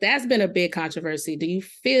 because that's been a big controversy, do you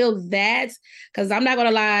feel that? Because I'm not going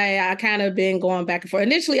to lie, I kind of been going back and forth.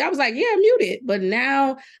 Initially, I was like, yeah, mute it. But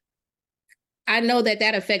now I know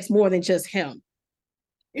that affects more than just him.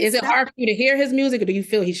 Is it hard for you to hear his music, or do you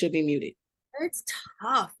feel he should be muted? It's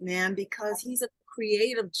tough, man, because he's a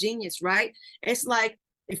creative genius, right? It's like,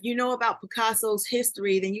 if you know about Picasso's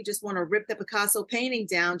history, then you just want to rip the Picasso painting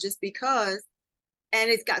down just because, and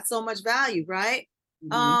it's got so much value, right?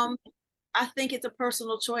 Mm-hmm. I think it's a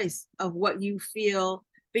personal choice of what you feel,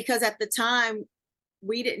 because at the time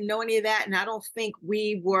we didn't know any of that, and I don't think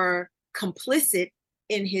we were complicit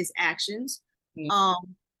in his actions.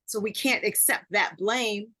 Mm-hmm. So we can't accept that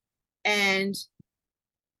blame, and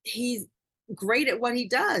he's great at what he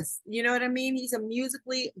does. You know what I mean? He's a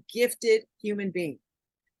musically gifted human being.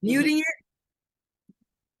 Mm-hmm. Muting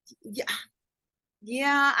it,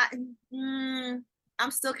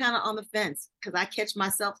 I'm still kind of on the fence, because I catch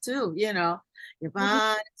myself too,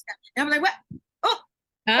 Yvonne. I'm like, what? Oh,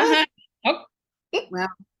 uh-huh. Well,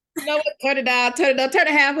 You know what? Turn it down, turn it up, turn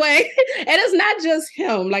it halfway. And it's not just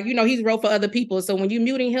him. Like, he's wrote for other people. So when you're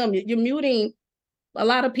muting him, you're muting a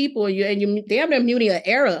lot of people, and you're damn near muting an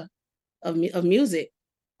era of music.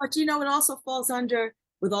 But it also falls under,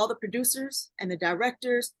 with all the producers and the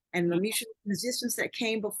directors and the musicians that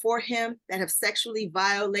came before him that have sexually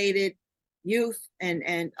violated youth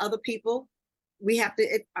and other people. We have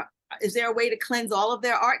to, is there a way to cleanse all of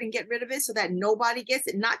their art and get rid of it so that nobody gets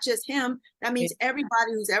it? Not just him. That means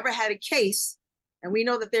everybody who's ever had a case. And we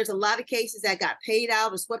know that there's a lot of cases that got paid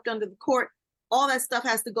out or swept under the court. All that stuff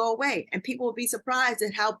has to go away. And people will be surprised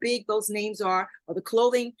at how big those names are, or the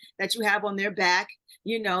clothing that you have on their back,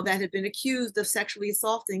 that have been accused of sexually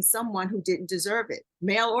assaulting someone who didn't deserve it,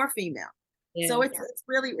 male or female. Yeah. So it's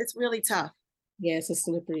really tough. Yeah, it's a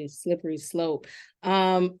slippery slope.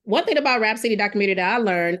 One thing about Rap City documentary that I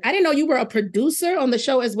learned, I didn't know you were a producer on the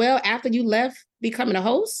show as well after you left becoming a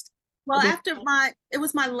host. Well, it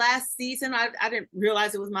was my last season. I didn't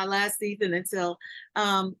realize it was my last season until,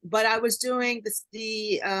 but I was doing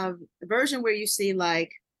the version where you see,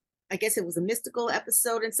 like, I guess it was a mystical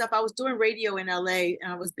episode and stuff. I was doing radio in LA, and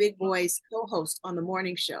I was Big Boy's co-host on the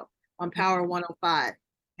morning show on Power 105.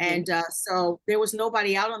 And so there was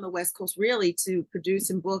nobody out on the West Coast really to produce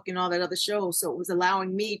and book and all that other shows. So it was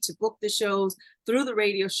allowing me to book the shows through the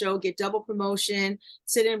radio show, get double promotion,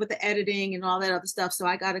 sit in with the editing and all that other stuff. So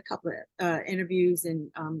I got a couple of interviews and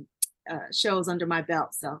shows under my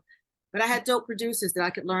belt. So, but I had dope producers that I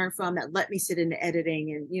could learn from that let me sit in the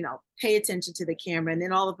editing and, pay attention to the camera. And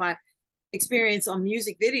then all of my experience on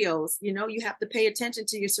music videos, you have to pay attention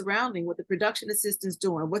to your surrounding, what the production assistant's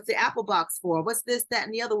doing, what's the Apple box for, what's this, that,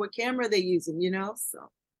 and the other, what camera they're using, so.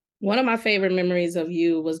 One of my favorite memories of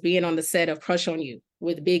you was being on the set of Crush on You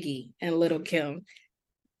with Biggie and Little Kim.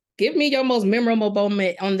 Give me your most memorable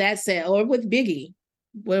moment on that set or with Biggie.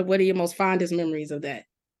 What are your most fondest memories of that?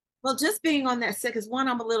 Well, just being on that set, because one,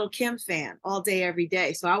 I'm a Little Kim fan all day, every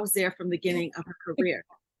day. So I was there from the beginning of her career.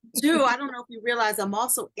 Two, I don't know if you realize I'm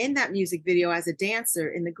also in that music video as a dancer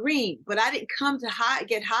in the green, but I didn't come to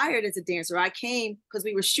get hired as a dancer. I came because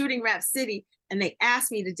we were shooting Rap City and they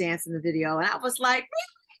asked me to dance in the video. And I was like,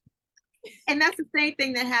 and that's the same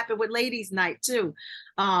thing that happened with Ladies Night too,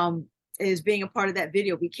 is being a part of that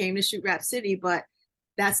video. We came to shoot Rap City, but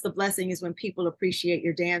that's the blessing, is when people appreciate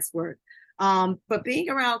your dance work. But being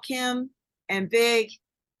around Kim and Big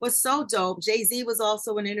was so dope. Jay-Z was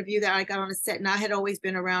also an interview that I got on a set, and I had always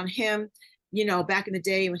been around him, back in the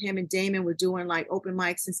day when him and Damon were doing like open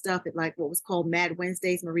mics and stuff at like what was called Mad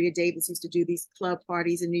Wednesdays. Maria Davis used to do these club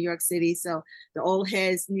parties in New York City. So the old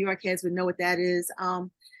heads, New York heads would know what that is.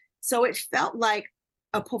 So it felt like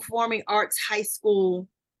a performing arts high school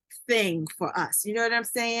thing for us. You know what I'm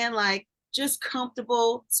saying? Like just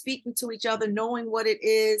comfortable speaking to each other, knowing what it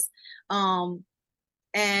is.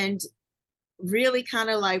 And really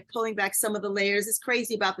kind of like pulling back some of the layers. It's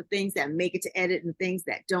crazy about the things that make it to edit and things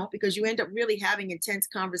that don't, because you end up really having intense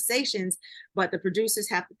conversations, but the producers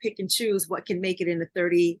have to pick and choose what can make it in a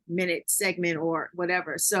 30-minute segment or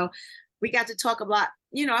whatever. So we got to talk a lot.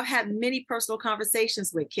 I've had many personal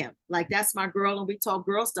conversations with Kim. Like, that's my girl, and we talk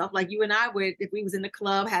girl stuff like you and I would if we was in the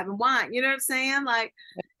club having wine. You know what I'm saying? Like,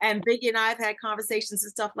 and Biggie and I have had conversations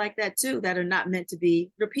and stuff like that too that are not meant to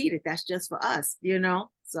be repeated. That's just for us,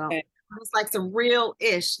 So it was like some real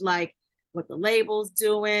ish, like what the label's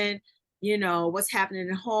doing, what's happening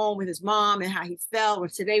at home with his mom and how he felt, or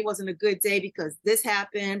today wasn't a good day because this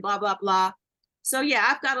happened, blah, blah, blah. So yeah,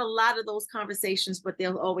 I've got a lot of those conversations, but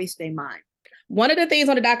they'll always stay mine. One of the things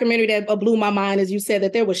on the documentary that blew my mind is you said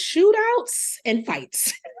that there were shootouts and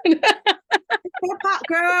fights. Hip hop,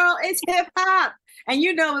 girl, it's hip hop. And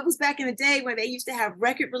it was back in the day when they used to have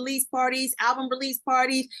record release parties, album release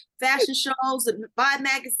parties, fashion shows, buy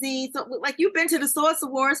magazines. So, like, you've been to the Source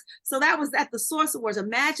Awards. So that was at the Source Awards.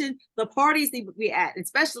 Imagine the parties they would be at,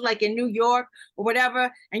 especially like in New York or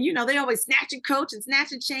whatever. And, they always snatching coats and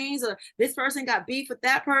snatching chains, or this person got beef with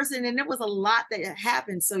that person. And there was a lot that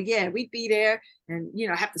happened. So yeah, we'd be there and,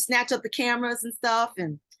 have to snatch up the cameras and stuff.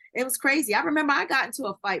 And it was crazy. I remember I got into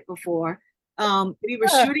a fight before. We were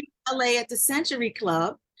shooting in LA at the Century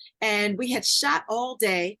Club, and we had shot all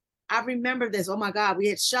day. I remember this. Oh my God, we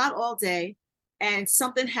had shot all day, and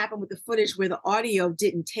something happened with the footage where the audio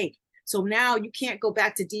didn't take. So now you can't go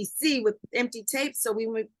back to DC with empty tapes. So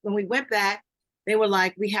when we went back, they were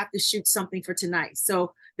like, we have to shoot something for tonight.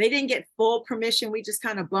 So they didn't get full permission. We just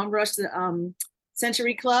kind of bum rushed the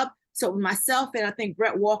Century Club. So myself and I think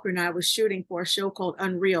Brett Walker and I was shooting for a show called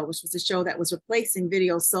Unreal, which was a show that was replacing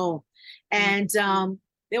Video Soul. And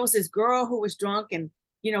there was this girl who was drunk, and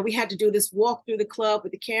we had to do this walk through the club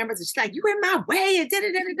with the cameras. And she's like, you in my way, and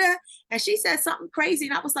da-da-da-da-da. And she said something crazy.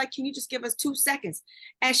 And I was like, can you just give us 2 seconds?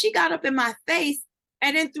 And she got up in my face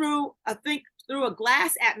and then threw a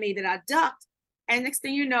glass at me that I ducked. And next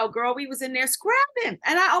thing you know, girl, we was in there scrapping.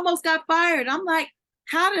 And I almost got fired. I'm like,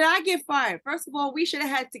 how did I get fired? First of all, we should have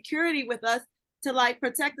had security with us to like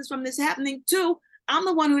protect us from this happening. 2, I'm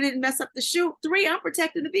the one who didn't mess up the shoot. 3, I'm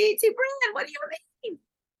protecting the BET brand. What do you mean?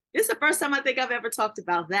 This is the first time I think I've ever talked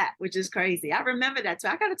about that, which is crazy. I remember that too.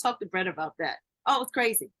 I got to talk to Brett about that. Oh, it's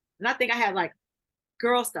crazy. And I think I had like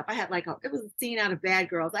girl stuff. I had like, it was a scene out of Bad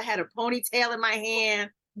Girls. I had a ponytail in my hand,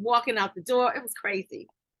 walking out the door. It was crazy.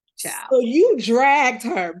 Child. So you dragged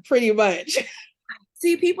her pretty much.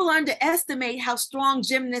 See, people underestimate how strong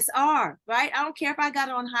gymnasts are, right? I don't care if I got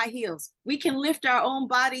on high heels. We can lift our own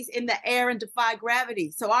bodies in the air and defy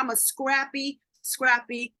gravity. So I'm a scrappy,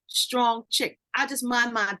 strong chick. I just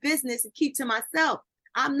mind my business and keep to myself.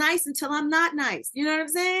 I'm nice until I'm not nice. You know what I'm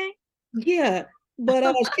saying? Yeah.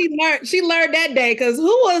 But she learned that day, because who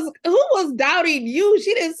was doubting you?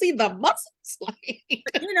 She didn't see the muscles.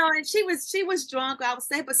 And she was drunk, I would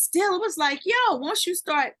say, but still it was like, yo, once you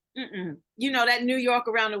start, that New York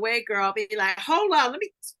around the way girl be like, hold on, let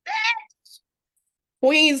me.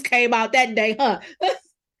 Queens came out that day, huh?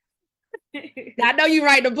 I know you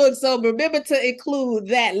write the book, so remember to include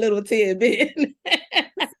that little tidbit.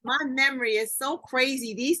 My memory is so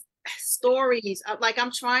crazy. These stories, like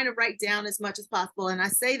I'm trying to write down as much as possible. And I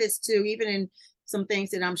say this too, even in some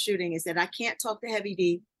things that I'm shooting, is that I can't talk to Heavy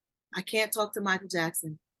D. I can't talk to Michael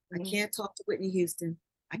Jackson. I can't talk to Whitney Houston.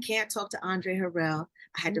 I can't talk to Andre Harrell.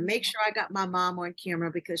 I had to make sure I got my mom on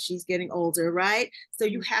camera because she's getting older, right? So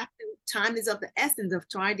you have to, time is of the essence of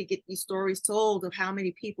trying to get these stories told of how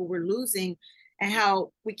many people we're losing and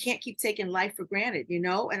how we can't keep taking life for granted,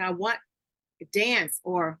 And I want dance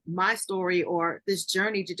or my story or this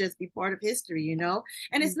journey to just be part of history,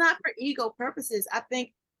 And it's not for ego purposes. I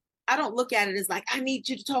think I don't look at it as like, I need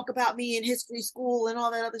you to talk about me in history school and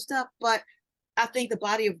all that other stuff. But I think the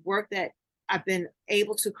body of work that I've been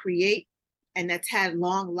able to create and that's had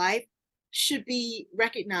long life should be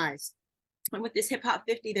recognized. And with this Hip Hop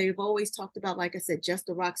 50, they've always talked about, like I said, just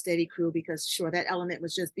the rock steady crew, because sure, that element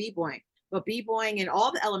was just b-boying. But b-boying and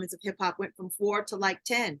all the elements of hip hop went from 4 to like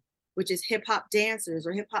 10, which is hip hop dancers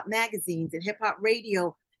or hip hop magazines and hip hop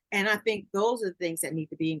radio. And I think those are the things that need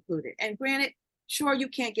to be included. And granted, sure, you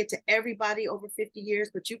can't get to everybody over 50 years,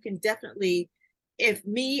 but you can definitely, if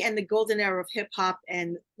me and the golden era of hip hop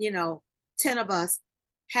and, 10 of us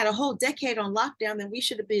had a whole decade on lockdown, then we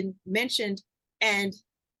should have been mentioned and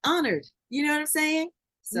honored. You know what I'm saying?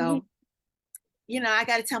 So, I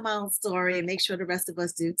got to tell my own story and make sure the rest of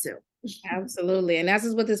us do too. Absolutely. And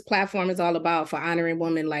that's what this platform is all about, for honoring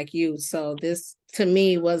women like you. So this, to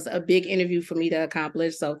me, was a big interview for me to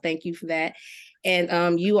accomplish. So thank you for that.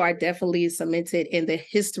 And you are definitely cemented in the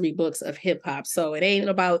history books of hip hop. So it ain't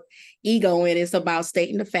about ego, and it's about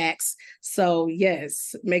stating the facts. So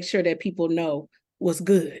yes, make sure that people know what's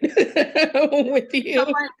good with you.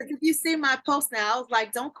 If you see my post now, I was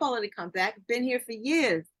like, don't call it a comeback. I've been here for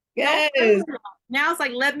years. Yes. Now it's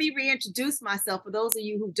like, let me reintroduce myself for those of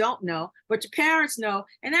you who don't know, but your parents know.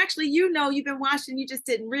 And actually, you've been watching, you just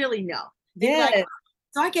didn't really know. Yeah. Like,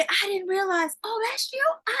 so I didn't realize, oh, that's you.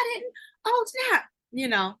 I didn't, oh, snap,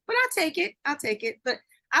 but I'll take it. But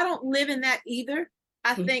I don't live in that either.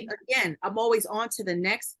 I think, again, I'm always on to the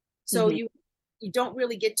next. So you don't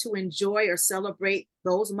really get to enjoy or celebrate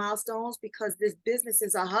those milestones because this business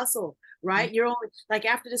is a hustle, right? You're only like,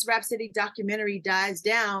 after this Rap City documentary dies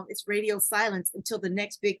down, it's radio silence until the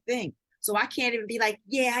next big thing. So I can't even be like,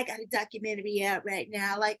 yeah, I got a documentary out right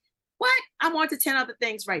now. Like, what? I'm on to 10 other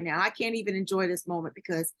things right now. I can't even enjoy this moment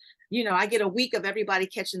because, I get a week of everybody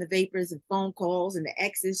catching the vapors and phone calls and the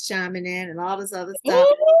exes chiming in and all this other stuff.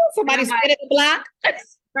 Ooh, somebody spinning the block.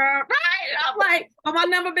 Right. I'm like, oh, my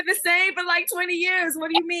number been the same for like 20 years. What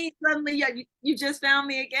do you mean? Suddenly you just found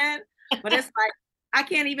me again? But it's like, I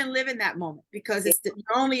can't even live in that moment because you're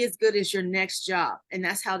only as good as your next job. And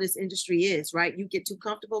that's how this industry is, right? You get too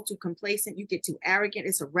comfortable, too complacent, you get too arrogant,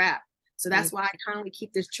 it's a wrap. So that's why I constantly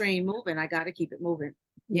keep this train moving. I got to keep it moving.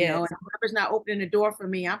 And whoever's not opening the door for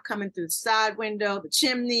me, I'm coming through the side window, the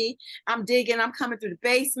chimney, I'm digging, I'm coming through the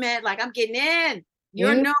basement, like I'm getting in.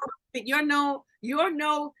 Your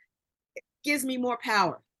no gives me more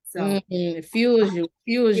power. So it fuels you.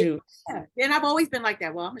 Yeah. And I've always been like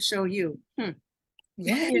that. Well, I'm gonna show you.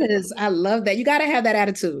 Yes, I love that. You gotta have that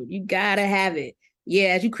attitude. You gotta have it.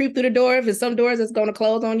 Yeah, as you creep through the door, if it's some doors that's gonna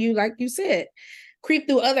close on you, like you said, creep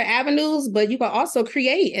through other avenues, but you can also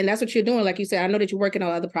create. And that's what you're doing. Like you said, I know that you're working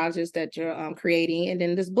on other projects that you're creating and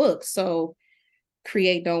then this book. So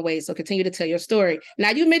create, don't waste. So continue to tell your story.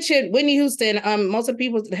 Now you mentioned Whitney Houston. Most of the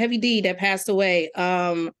people, the Heavy D that passed away,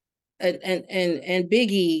 and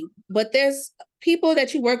Biggie, but there's people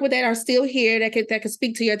that you work with that are still here that could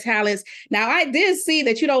speak to your talents. Now, I did see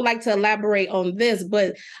that you don't like to elaborate on this,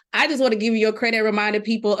 but I just want to give you your credit, reminding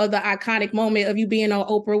people of the iconic moment of you being on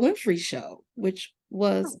Oprah Winfrey show, which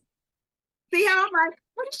was. See how I'm like,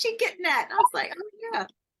 what is she getting at? I was like, oh yeah,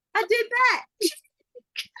 I did that.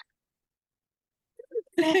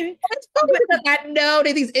 I know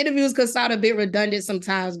that these interviews could sound a bit redundant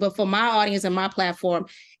sometimes, but for my audience and my platform,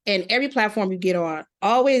 and every platform you get on,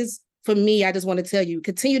 always for me, I just want to tell you,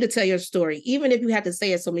 continue to tell your story, even if you have to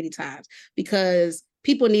say it so many times, because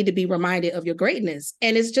people need to be reminded of your greatness.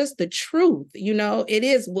 And it's just the truth, it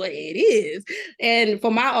is what it is. And for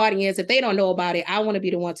my audience, if they don't know about it, I want to be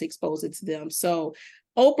the one to expose it to them. So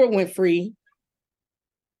Oprah Winfrey,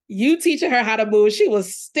 you teaching her how to move, she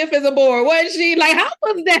was stiff as a board, wasn't she? Like, how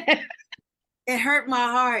was that? It hurt my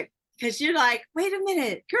heart because you're like, wait a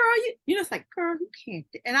minute, girl, it's like, girl, you can't.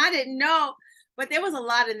 And I didn't know, but there was a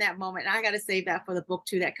lot in that moment. And I got to save that for the book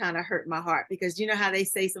too. That kind of hurt my heart because you know how they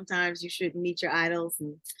say sometimes you shouldn't meet your idols.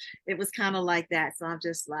 And it was kind of like that. So I'm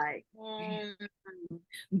just like,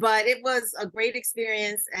 but it was a great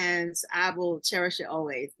experience and I will cherish it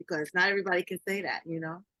always because not everybody can say that,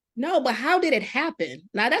 No, but how did it happen?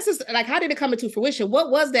 Now that's just like, how did it come into fruition? What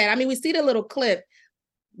was that? I mean, we see the little clip.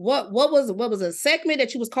 What was a segment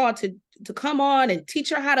that you was called to come on and teach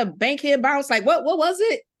her how to bankhead bounce? Like what was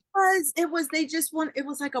it? It was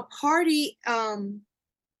like a party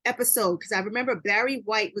episode because I remember Barry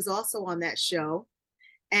White was also on that show,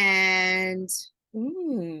 and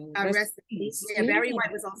Barry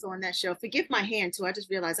White was also on that show. Forgive my hand too. I just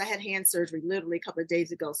realized I had hand surgery literally a couple of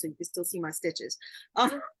days ago, so you can still see my stitches.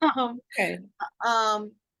 Okay.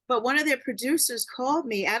 But one of their producers called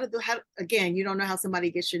me out of again, you don't know how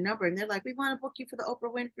somebody gets your number, and they're like, "We want to book you for the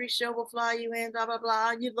Oprah Winfrey show. We'll fly you in, blah blah blah."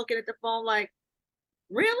 And you're looking at the phone like,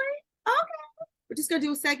 really? Okay. We're just going to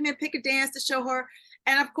do a segment, pick a dance to show her.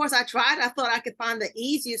 And of course I tried. I thought I could find the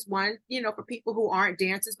easiest one, for people who aren't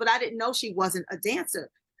dancers, but I didn't know she wasn't a dancer.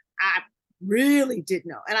 I really didn't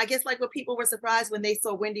know. And I guess like what people were surprised when they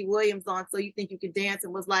saw Wendy Williams on So You Think You Can Dance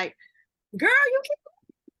and was like, girl, you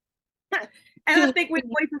can. And I think we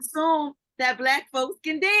always assume that Black folks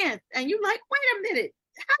can dance. And you're like, wait a minute,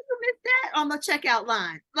 how you miss that on the checkout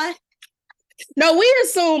line? Like, no, we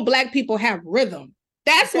assume Black people have rhythm.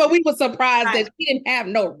 That's what we were surprised that she didn't have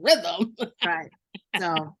no rhythm. Right.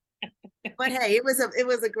 So, but hey, it was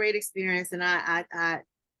a great experience, and I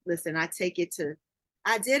listen. I take it to.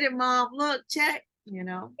 I did it, Mom. Look, check.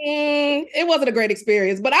 It wasn't a great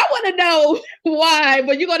experience, but I want to know why.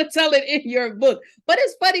 But you're going to tell it in your book. But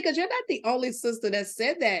it's funny because you're not the only sister that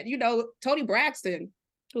said that. Toni Braxton,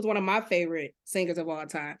 who's one of my favorite singers of all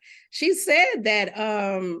time, she said that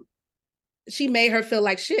she made her feel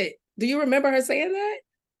like shit. Do you remember her saying that?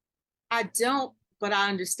 I don't, but I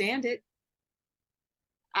understand it.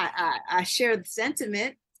 I share the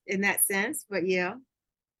sentiment in that sense, but yeah.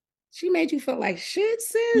 She made you feel like shit,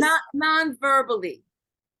 sis? Not non-verbally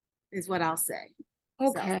is what I'll say.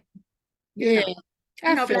 Okay. So, yeah.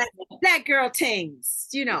 Black girl things,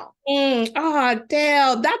 Oh,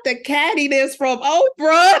 damn. Not the cattiness from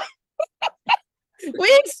Oprah.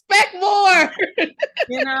 We expect more.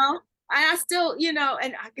 I still,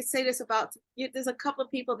 and I could say this about, there's a couple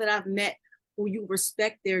of people that I've met who you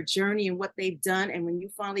respect their journey and what they've done. And when you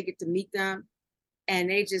finally get to meet them and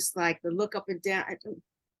they just like the look up and down,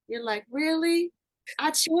 you're like, really?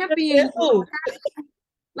 I champion you.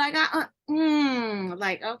 Like,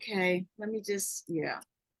 like, okay, let me just, yeah.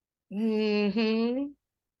 Mm-hmm.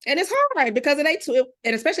 And it's hard because it ain't too,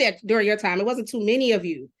 and especially during your time, it wasn't too many of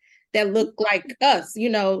you that look like us,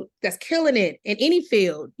 that's killing it in any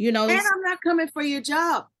field, And I'm not coming for your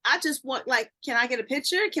job. I just want, like, can I get a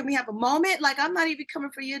picture? Can we have a moment? Like, I'm not even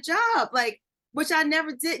coming for your job, like, which I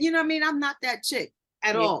never did. You know what I mean? I'm not that chick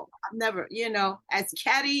at all. I've never, as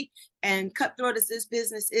catty and cutthroat as this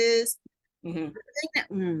business is, I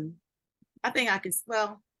think I can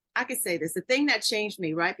say this. The thing that changed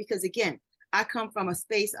me, right? Because again, I come from a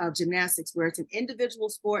space of gymnastics where it's an individual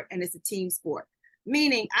sport and it's a team sport.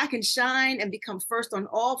 Meaning I can shine and become first on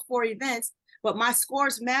all 4 events, but my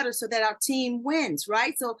scores matter so that our team wins,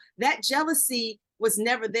 right? So that jealousy was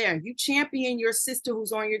never there. You champion your sister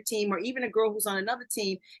who's on your team, or even a girl who's on another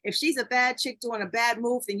team. If she's a bad chick doing a bad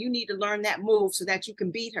move, then you need to learn that move so that you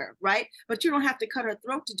can beat her, right? But you don't have to cut her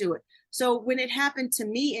throat to do it. So when it happened to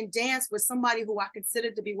me in dance with somebody who I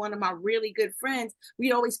considered to be one of my really good friends,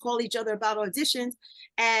 we'd always call each other about auditions.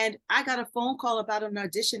 And I got a phone call about an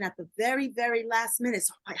audition at the very, very last minute.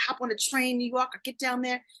 So I hop on a train, New York, I get down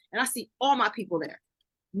there and I see all my people there.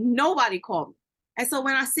 Nobody called me. And so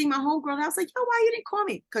when I see my homegirl, I was like, yo, why you didn't call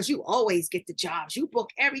me? Because you always get the jobs. You book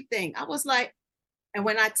everything. I was like, and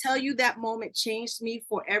when I tell you that moment changed me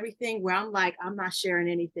for everything, where I'm like, I'm not sharing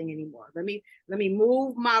anything anymore. Let me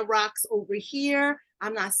move my rocks over here.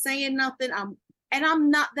 I'm not saying nothing.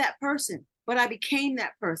 I'm not that person, but I became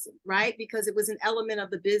that person, right? Because it was an element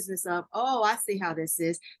of the business of, oh, I see how this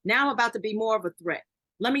is. Now I'm about to be more of a threat.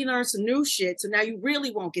 Let me learn some new shit. So now you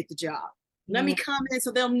really won't get the job. Let me come in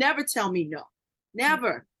so they'll never tell me no.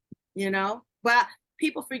 Never, but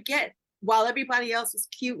people forget, while everybody else was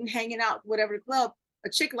cute and hanging out, whatever the club, a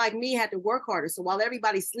chick like me had to work harder. So while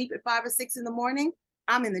everybody sleep at 5 or 6 in the morning,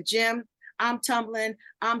 I'm in the gym, I'm tumbling,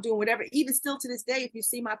 I'm doing whatever. Even still to this day, if you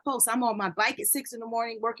see my posts, I'm on my bike at 6 in the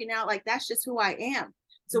morning, working out. Like, that's just who I am.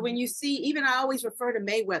 So when you see, even I always refer to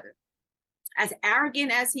Mayweather, as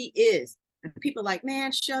arrogant as he is, and people are like,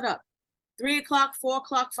 man, shut up. 3 o'clock, 4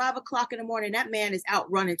 o'clock, 5 o'clock in the morning, that man is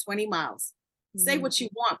out running 20 miles. Say what you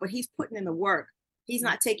want, but he's putting in the work. He's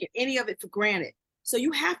not taking any of it for granted. So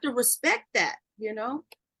you have to respect that,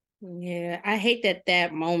 Yeah, I hate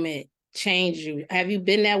that moment changed you. Have you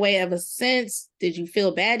been that way ever since? Did you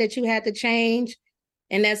feel bad that you had to change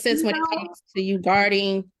in that sense when it comes to you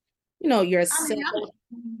guarding, yourself?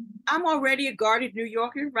 I'm already a guarded New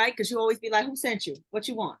Yorker, right? Because you always be like, who sent you? What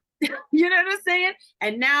you want? You know what I'm saying?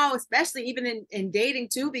 And now, especially even in dating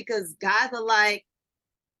too, because guys are like,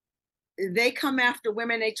 they come after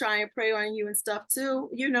women, they try and prey on you and stuff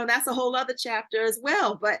too. That's a whole other chapter as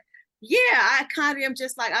well. But yeah, I kind of am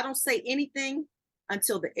just like, I don't say anything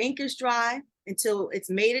until the ink is dry, until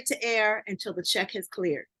it's made it to air, until the check has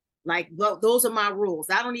cleared. Like, those are my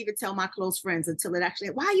rules. I don't even tell my close friends until it actually,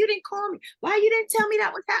 why you didn't call me? Why you didn't tell me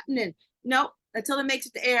that was happening? No, until it makes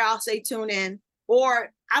it to air, I'll say tune in.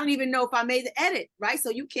 Or I don't even know if I made the edit, right?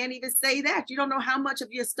 So you can't even say that. You don't know how much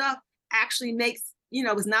of your stuff actually makes,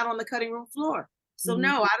 is not on the cutting room floor. So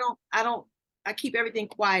no, I keep everything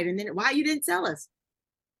quiet. And then, why you didn't tell us?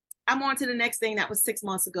 I'm on to the next thing. That was 6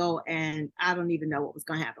 months ago, and I don't even know what was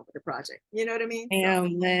going to happen with the project. You know what I mean?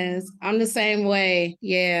 Damn, Liz, I'm the same way.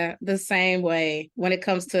 Yeah, the same way when it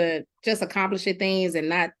comes to just accomplishing things and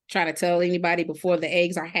not trying to tell anybody before the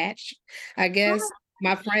eggs are hatched. I guess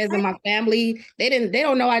my friends and my family, they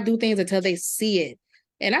don't know I do things until they see it.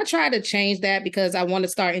 And I try to change that because I want to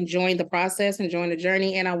start enjoying the process, enjoying the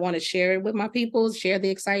journey, and I want to share it with my people, share the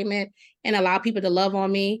excitement, and allow people to love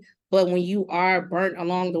on me. But when you are burnt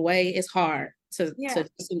along the way, it's hard to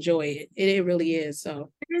just enjoy it. It really is.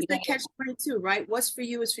 So it is the catch-22, right? What's for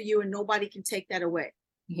you is for you, and nobody can take that away.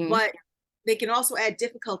 Mm-hmm. But they can also add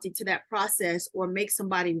difficulty to that process or make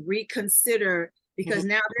somebody reconsider, because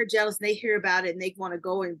now they're jealous and they hear about it and they want to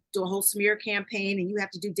go and do a whole smear campaign, and you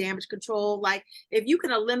have to do damage control. Like, if you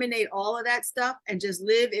can eliminate all of that stuff and just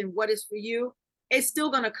live in what is for you, it's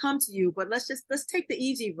still going to come to you. But let's take the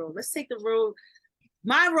easy road. Let's take the road.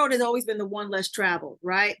 My road has always been the one less traveled,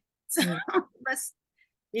 right? So can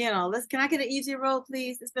I get an easier road,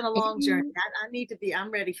 please? It's been a long journey. I'm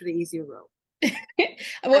ready for the easier road.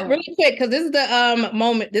 Well, really quick, because this is the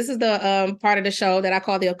moment. This is the part of the show that I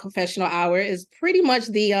call the confessional hour. Is pretty much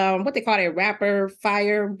the what they call it, rapper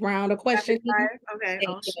fire round of questions. Okay.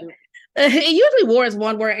 Oh, shoot. It usually warrants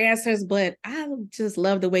one word answers, but I just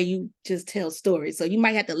love the way you just tell stories. So you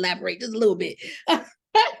might have to elaborate just a little bit.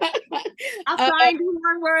 I'll try and do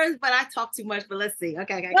more words, but I talk too much. But let's see.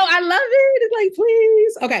 Okay. No, I love it. It's like,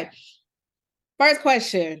 please. Okay. First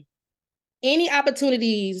question: any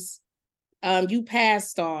opportunities you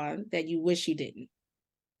passed on that you wish you didn't?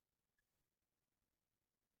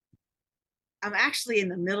 I'm actually in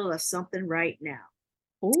the middle of something right now.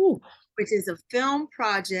 Ooh. Which is a film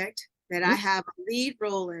project that I have a lead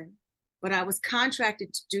role in, but I was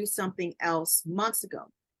contracted to do something else months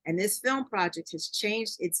ago. And this film project has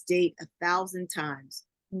changed its date 1,000 times.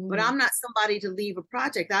 But I'm not somebody to leave a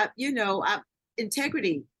project.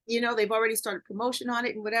 Integrity, they've already started promotion on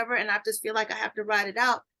it and whatever. And I just feel like I have to ride it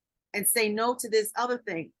out and say no to this other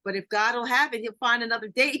thing. But if God will have it, he'll find another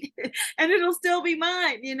date and it'll still be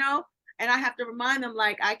mine, And I have to remind them,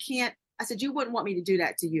 like, I said, you wouldn't want me to do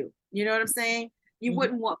that to you. You know what I'm saying? You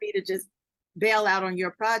wouldn't want me to just bail out on your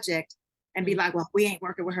project and be like, well, we ain't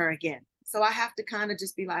working with her again. So I have to kind of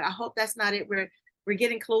just be like, I hope that's not it. We're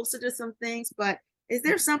getting closer to some things, but Is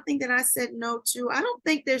there something that I said no to? I don't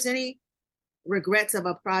think there's any regrets of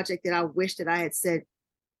a project that I wish that I had said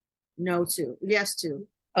no to, yes to.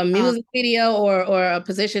 A music video or a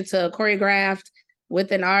position to choreograph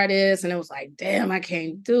with an artist, and it was like, damn, I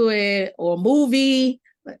can't do it. Or a movie.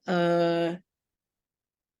 I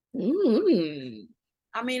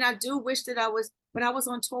mean, I do wish that I was, but I was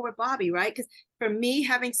on tour with Bobby, right? Because for me,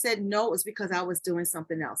 having said no was because I was doing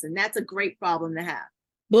something else, and that's a great problem to have.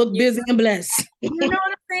 Book busy and blessed. You know what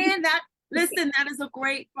I'm saying? Listen, that is a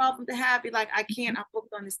great problem to have. Be like, I'm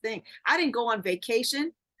booked on this thing. I didn't go on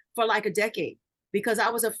vacation for like a decade because I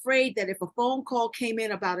was afraid that if a phone call came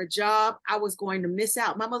in about a job, I was going to miss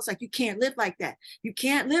out. My mother's like, you can't live like that. You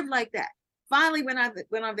can't live like that. Finally, when I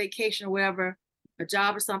went on vacation or whatever, a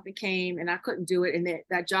job or something came and I couldn't do it. And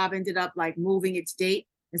that job ended up like moving its date.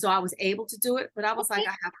 And so I was able to do it, but I was like,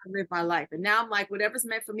 I have to live my life. And now I'm like, whatever's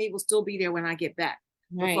meant for me will still be there when I get back.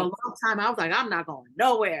 Right. But for a long time, I was like, I'm not going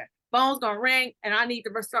nowhere. Phone's gonna ring and I need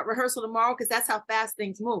to start rehearsal tomorrow because that's how fast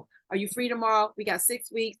things move. Are you free tomorrow? We got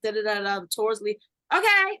 6 weeks, the tours leave.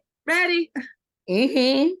 Okay, ready.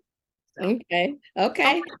 Mm-hmm. So.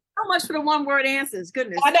 Okay. How much for the one word answers?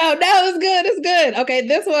 Goodness. I know. No, it's good. Okay,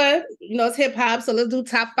 this one, it's hip hop. So let's do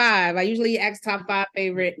top 5. I usually ask top 5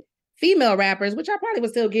 favorite female rappers, which I probably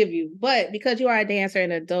would still give you. But because you are a dancer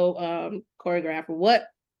and a dope choreographer, what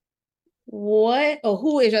or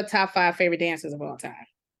who is your top 5 favorite dancers of all time?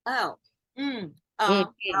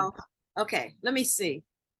 Okay, let me see.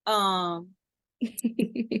 I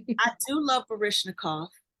do love Baryshnikov.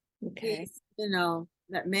 Okay.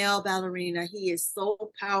 That male ballerina. He is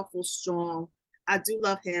so powerful, strong. I do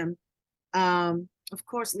love him. Of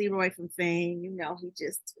course, Leroy from Fame. He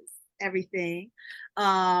just is everything.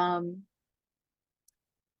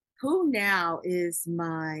 Who now is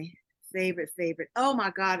my favorite? Oh my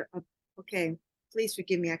God. Okay, please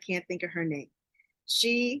forgive me. I can't think of her name.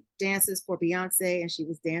 She dances for Beyonce and she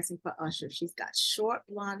was dancing for Usher. She's got short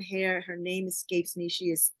blonde hair. Her name escapes me.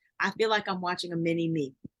 I feel like I'm watching a mini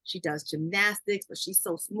me. She does gymnastics, but she's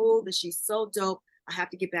so smooth and she's so dope. I have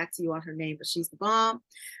to get back to you on her name, but she's the bomb.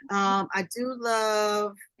 I do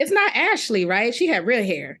love. It's not Ashley, right? She had red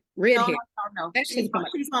hair. No. She's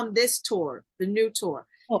on this tour, the new tour.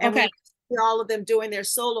 Oh, okay. And all of them doing their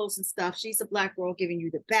solos and stuff. She's a black girl giving you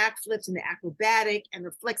the backflips and the acrobatic and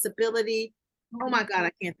the flexibility. Oh my God,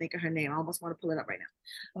 I can't think of her name. I almost want to pull it up right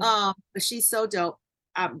now. But she's so dope.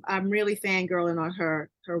 I'm really fangirling on her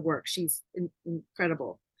work. She's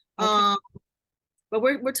incredible. Okay. But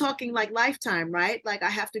we're talking like lifetime, right? Like I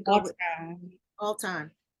have to go all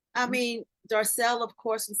time. I mean, Darcel, of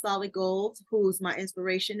course, in Solid Gold, who's my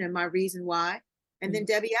inspiration and my reason why. And then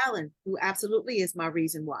Debbie Allen, who absolutely is my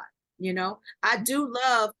reason why. I do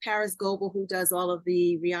love Paris Goebel, who does all of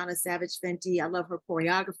the Rihanna Savage Fenty. I love her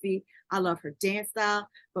choreography. I love her dance style.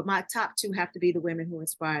 But my top 2 have to be the women who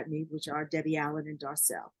inspired me, which are Debbie Allen and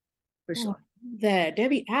Darcel, for sure. That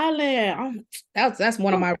Debbie Allen. That's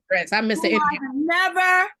one of my regrets. I missed the interview. I've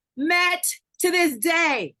never met to this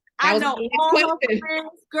day. I know all her friends,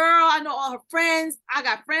 girl. I know all her friends. I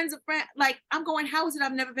got friends of friends. Like, I'm going, how is it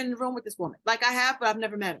I've never been in the room with this woman? Like, I have, but I've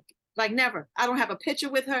never met her. Like, never. I don't have a picture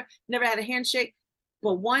with her, never had a handshake.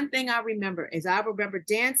 But one thing I remember is I remember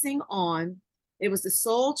dancing on, it was the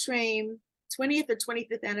Soul Train 20th or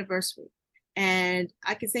 25th anniversary. And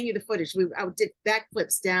I can send you the footage. I did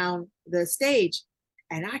backflips down the stage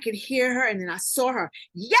and I could hear her. And then I saw her.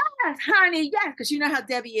 Yes, honey. Yes. Because you know how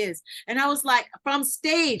Debbie is. And I was like, from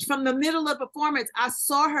the middle of performance, I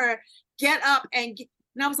saw her get up and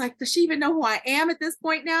I was like, does she even know who I am at this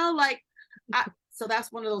point now? Like, so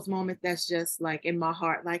that's one of those moments that's just like in my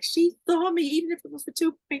heart. Like, she saw me, even if it was for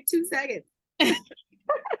 2.2 seconds.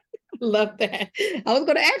 Love that. I was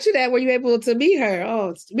going to ask you that. Were you able to meet her?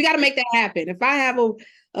 Oh, we got to make that happen. If I have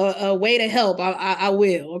a way to help, I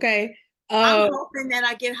will. Okay. I'm hoping that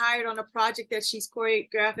I get hired on a project that she's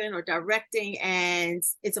choreographing or directing, and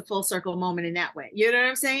it's a full circle moment in that way. You know what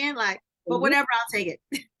I'm saying? Like, but whatever, I'll take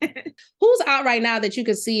it. Who's out right now that you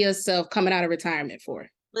could see yourself coming out of retirement for?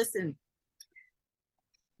 Listen,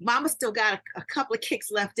 Mama still got a couple of kicks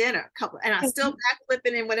left in her, and I'm still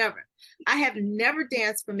backflipping and whatever. I have never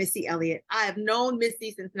danced for Missy Elliott. I have known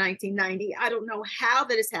Missy since 1990. I don't know how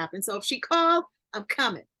that has happened. So if she called, I'm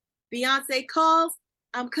coming. Beyonce calls,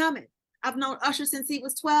 I'm coming. I've known Usher since he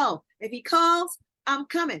was 12. If he calls, I'm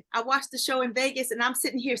coming. I watched the show in Vegas and I'm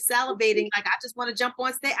sitting here salivating like I just want to jump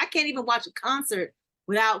on stage. I can't even watch a concert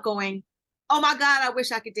without going, oh my God, I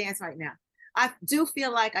wish I could dance right now. I do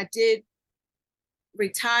feel like I did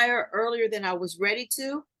retire earlier than I was ready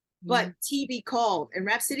to, But TV called, and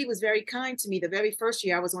Rap City was very kind to me. The very first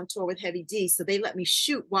year I was on tour with Heavy D, so they let me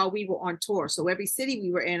shoot while we were on tour. So every city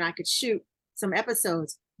we were in, I could shoot some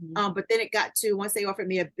episodes. But then it got to, once they offered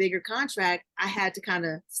me a bigger contract, I had to kind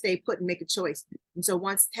of stay put and make a choice. And so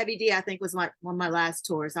once Heavy D, I think, was one of my last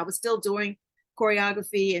tours. I was still doing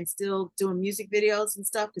choreography and still doing music videos and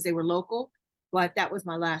stuff because they were local, but that was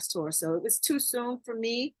my last tour. So it was too soon for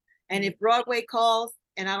me. And if Broadway calls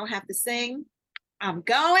and I don't have to sing, I'm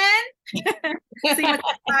going. See what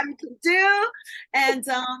everybody can do. And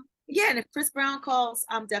yeah, and if Chris Brown calls,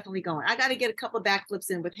 I'm definitely going. I got to get a couple of backflips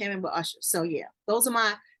in with him and with Usher. So yeah, those are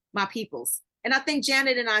my peoples. And I think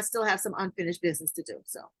Janet and I still have some unfinished business to do.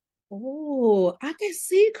 So. Oh, I can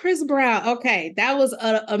see Chris Brown. Okay, that was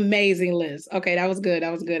an amazing list. Okay, that was good.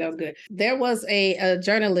 That was good. There was a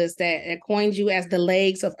journalist that coined you as the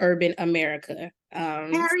legs of urban America.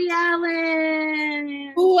 Harry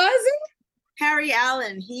Allen. Who was it? Harry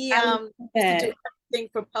Allen. He used to do everything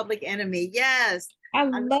for Public Enemy. Yes. I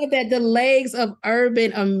love that. The legs of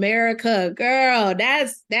urban America, girl.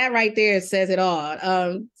 That right there says it all.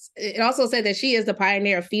 It also said that she is the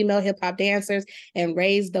pioneer of female hip hop dancers and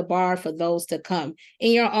raised the bar for those to come.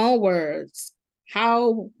 In your own words,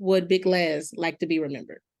 how would Big Les like to be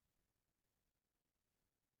remembered?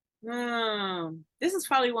 This is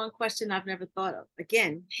probably one question I've never thought of.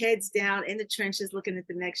 Again, heads down in the trenches, looking at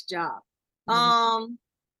the next job.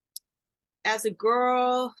 As a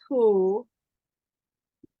girl who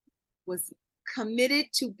was committed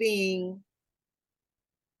to being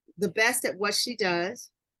the best at what she does,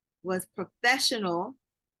 was professional,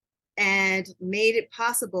 and made it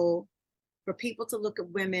possible for people to look at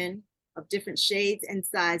women of different shades and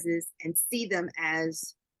sizes and see them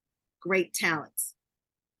as great talents.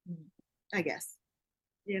 I guess,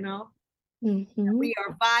 you know, we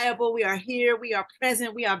are viable, we are here, we are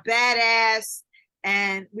present, we are badass,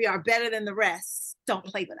 and we are better than the rest. Don't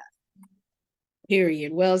play with us.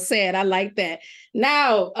 Period. Well said. I like that.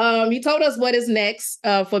 Now, you told us what is next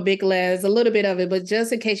for Big Les, a little bit of it, but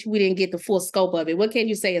just in case we didn't get the full scope of it, what can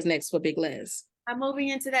you say is next for Big Les? I'm moving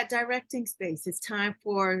into that directing space. It's time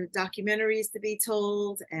for documentaries to be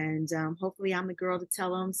told, and hopefully I'm the girl to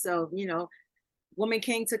tell them. So, you know, Woman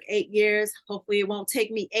King took 8 years. Hopefully it won't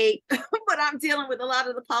take me 8, but I'm dealing with a lot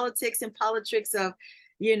of the politics and politics of,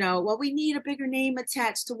 you know, well, we need a bigger name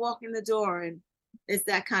attached to walk in the door. And it's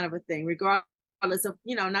that kind of a thing, regardless of,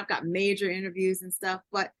 you know, and I've got major interviews and stuff,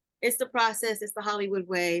 but it's the process. It's the Hollywood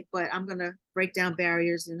way, but I'm going to break down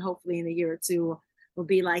barriers, and hopefully in a year or two we'll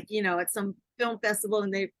be like, you know, at some film festival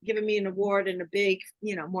and they're giving me an award and a big,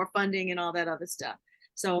 you know, more funding and all that other stuff.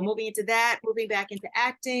 So moving into that, moving back into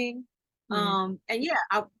acting. And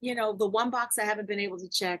yeah, you know, the one box I haven't been able to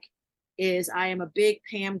check is I am a big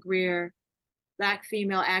Pam Grier, Black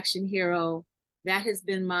female action hero. That has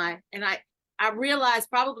been and I realized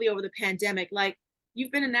probably over the pandemic, like,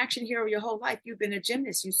 you've been an action hero your whole life. You've been a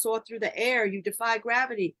gymnast. You soar through the air. You defy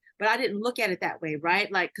gravity. But I didn't look at it that way, right?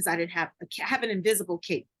 Like, because I didn't have an invisible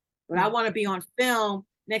cape. But I want to be on film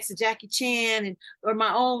next to Jackie Chan or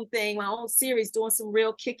my own thing, my own series, doing some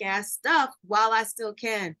real kick-ass stuff while I still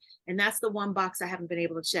can. And that's the one box I haven't been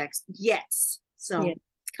able to check yet. So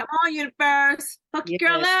come on, universe, hook your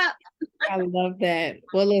girl up. I love that.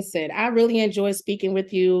 Well, listen, I really enjoy speaking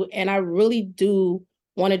with you, and I really do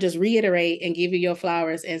want to just reiterate and give you your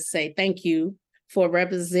flowers and say thank you for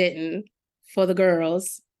representing for the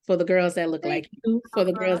girls that look like you, for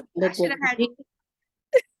the girls that look like me.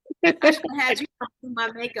 I should have had you do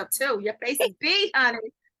my makeup too. Your face is big, honey.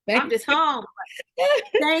 I'm just home.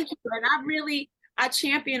 Thank you. And I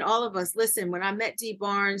champion all of us. Listen, when I met Dee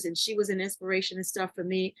Barnes and she was an inspiration and stuff for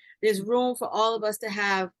me, there's room for all of us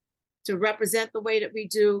to represent the way that we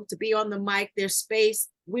do, to be on the mic. There's space.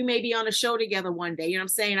 We may be on a show together one day, you know what I'm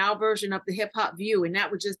saying? Our version of the hip hop view. And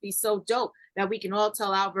that would just be so dope that we can all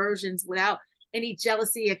tell our versions without any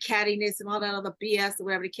jealousy or cattiness and all that other BS or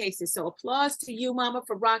whatever the case is. So applause to you, Mama,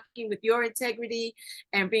 for rocking with your integrity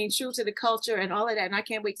and being true to the culture and all of that. And I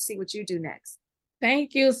can't wait to see what you do next.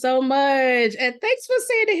 Thank you so much. And thanks for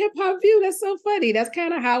saying the hip hop view. That's so funny. That's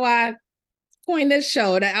kind of how I coined this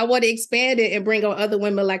show, that I want to expand it and bring on other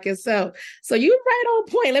women like yourself. So you're right on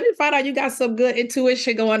point. Let me find out you got some good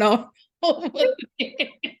intuition going on.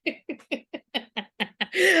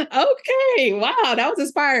 Okay. Wow. That was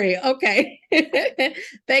inspiring. Okay.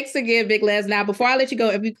 Thanks again, Big Les. Now, before I let you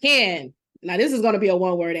go, if you can, now this is going to be a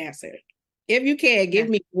one-word answer. If you can, give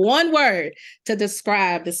me one word to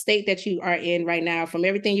describe the state that you are in right now, from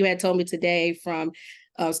everything you had told me today, from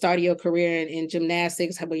starting your career in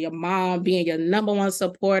gymnastics, with your mom being your number one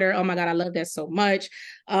supporter. Oh my God, I love that so much.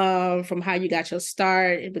 From how you got your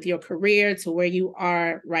start with your career to where you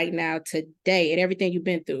are right now today and everything you've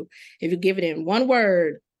been through. If you give it in one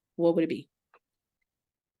word, what would it be?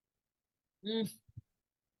 The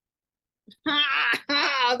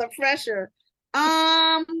pressure.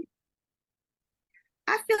 I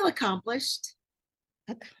feel accomplished.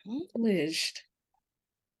 Accomplished.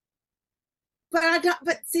 But I don't,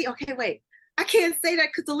 but see, okay, wait. I can't say that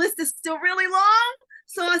because the list is still really long.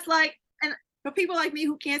 So it's like, and for people like me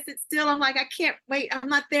who can't sit still, I'm like, I can't wait. I'm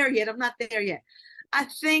not there yet. I'm not there yet. I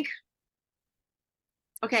think,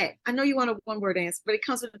 okay, I know you want a one-word answer, but it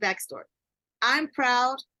comes with a backstory. I'm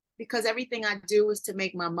proud because everything I do is to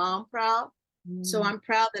make my mom proud. So I'm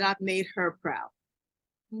proud that I've made her proud.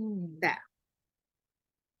 That.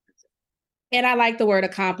 And I like the word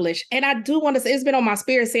accomplish. And I do want to say, it's been on my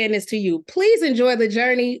spirit saying this to you. Please enjoy the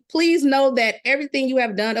journey. Please know that everything you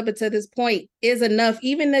have done up until this point is enough,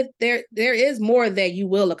 even if there is more that you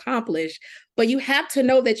will accomplish. But you have to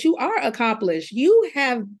know that you are accomplished. You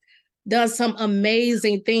have done some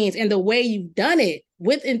amazing things. And the way you've done it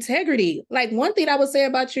with integrity. Like one thing I would say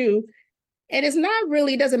about you, and it's not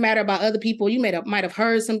really, doesn't matter about other people. You might have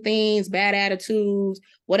heard some things, bad attitudes,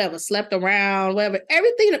 whatever, slept around, whatever.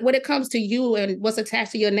 Everything when it comes to you and what's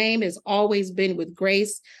attached to your name has always been with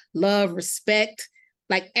grace, love, respect.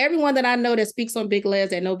 Like everyone that I know that speaks on Big Les,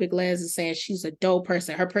 that know Big Les is saying she's a dope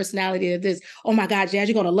person. Her personality is this. Oh my God, Jazz,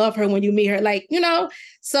 you're going to love her when you meet her. Like,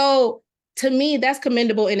 so to me, that's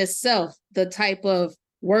commendable in itself, the type of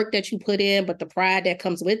work that you put in, but the pride that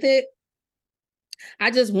comes with it.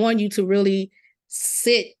 I just want you to really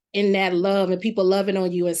sit in that love and people loving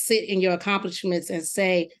on you and sit in your accomplishments and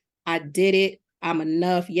say, I did it. I'm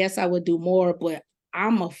enough. Yes, I would do more, but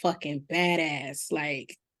I'm a fucking badass.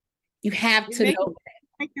 Like, you have to know that.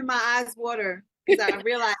 Making my eyes water because I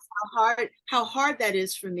realize how hard that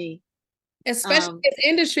is for me. Especially in this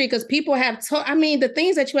industry, because people have the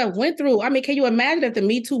things that you have went through. I mean, can you imagine if the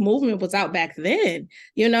Me Too movement was out back then,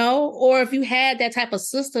 or if you had that type of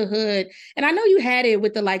sisterhood? And I know you had it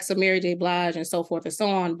with the likes of Mary J. Blige and so forth and so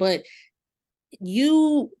on, but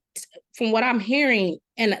you, from what I'm hearing,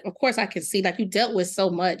 and of course I can see, like, you dealt with so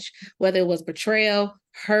much, whether it was betrayal,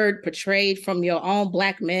 portrayed from your own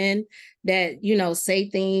Black men that, say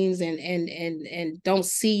things and don't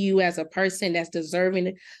see you as a person that's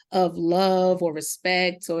deserving of love or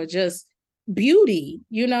respect or just beauty.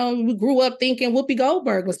 We grew up thinking Whoopi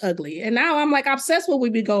Goldberg was ugly. And now I'm like obsessed with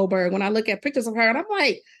Whoopi Goldberg when I look at pictures of her and I'm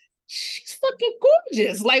like, she's fucking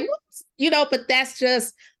gorgeous. Like, but that's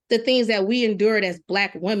just the things that we endured as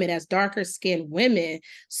Black women, as darker skinned women.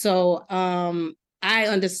 So I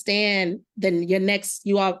understand then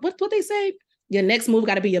what they say? Your next move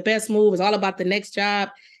got to be your best move. It's all about the next job.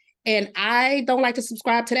 And I don't like to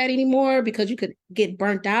subscribe to that anymore because you could get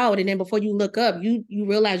burnt out. And then before you look up, you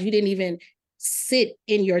realize you didn't even sit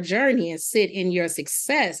in your journey and sit in your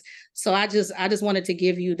success. So I just wanted to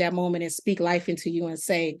give you that moment and speak life into you and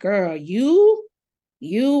say, girl, you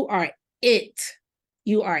are it.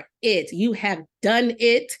 You are it. You have done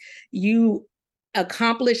it. You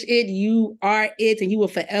accomplish it. You are it, and you will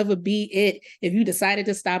forever be it. If you decided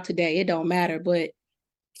to stop today, it don't matter, but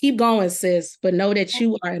keep going, sis. But know that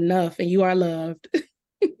you are enough and you are loved. Thank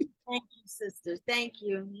you, sisters. Thank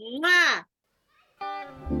you. Mwah!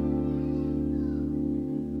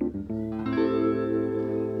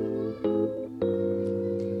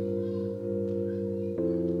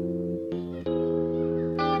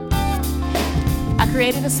 I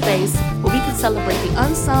created a space where we can celebrate the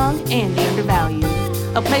unsung and the undervalued.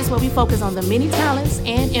 A place where we focus on the many talents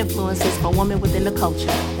and influences for women within the culture,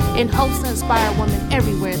 and hopes to inspire women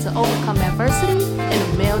everywhere to overcome adversity in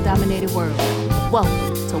a male-dominated world.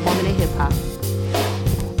 Welcome to Woman in Hip Hop.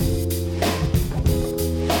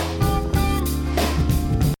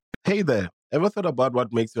 Hey there, ever thought about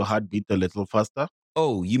what makes your heart beat a little faster?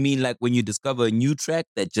 Oh, you mean like when you discover a new track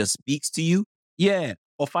that just speaks to you? Yeah,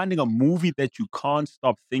 or finding a movie that you can't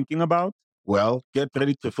stop thinking about? Well, get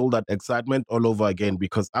ready to feel that excitement all over again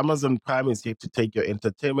because Amazon Prime is here to take your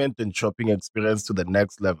entertainment and shopping experience to the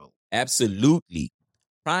next level. Absolutely.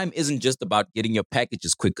 Prime isn't just about getting your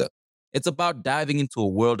packages quicker. It's about diving into a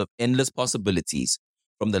world of endless possibilities,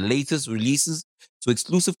 from the latest releases to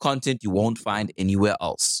exclusive content you won't find anywhere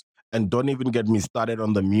else. And don't even get me started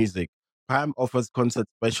on the music. Prime offers concert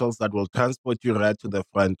specials that will transport you right to the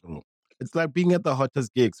front row. It's like being at the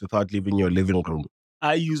hottest gigs without leaving your living room.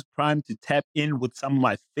 I use Prime to tap in with some of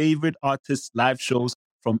my favorite artists' live shows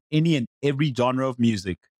from any and every genre of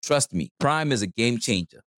music. Trust me, Prime is a game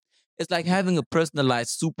changer. It's like having a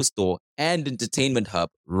personalized superstore and entertainment hub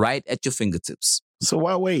right at your fingertips. So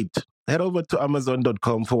why wait? Head over to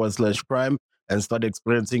amazon.com/prime and start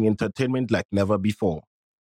experiencing entertainment like never before.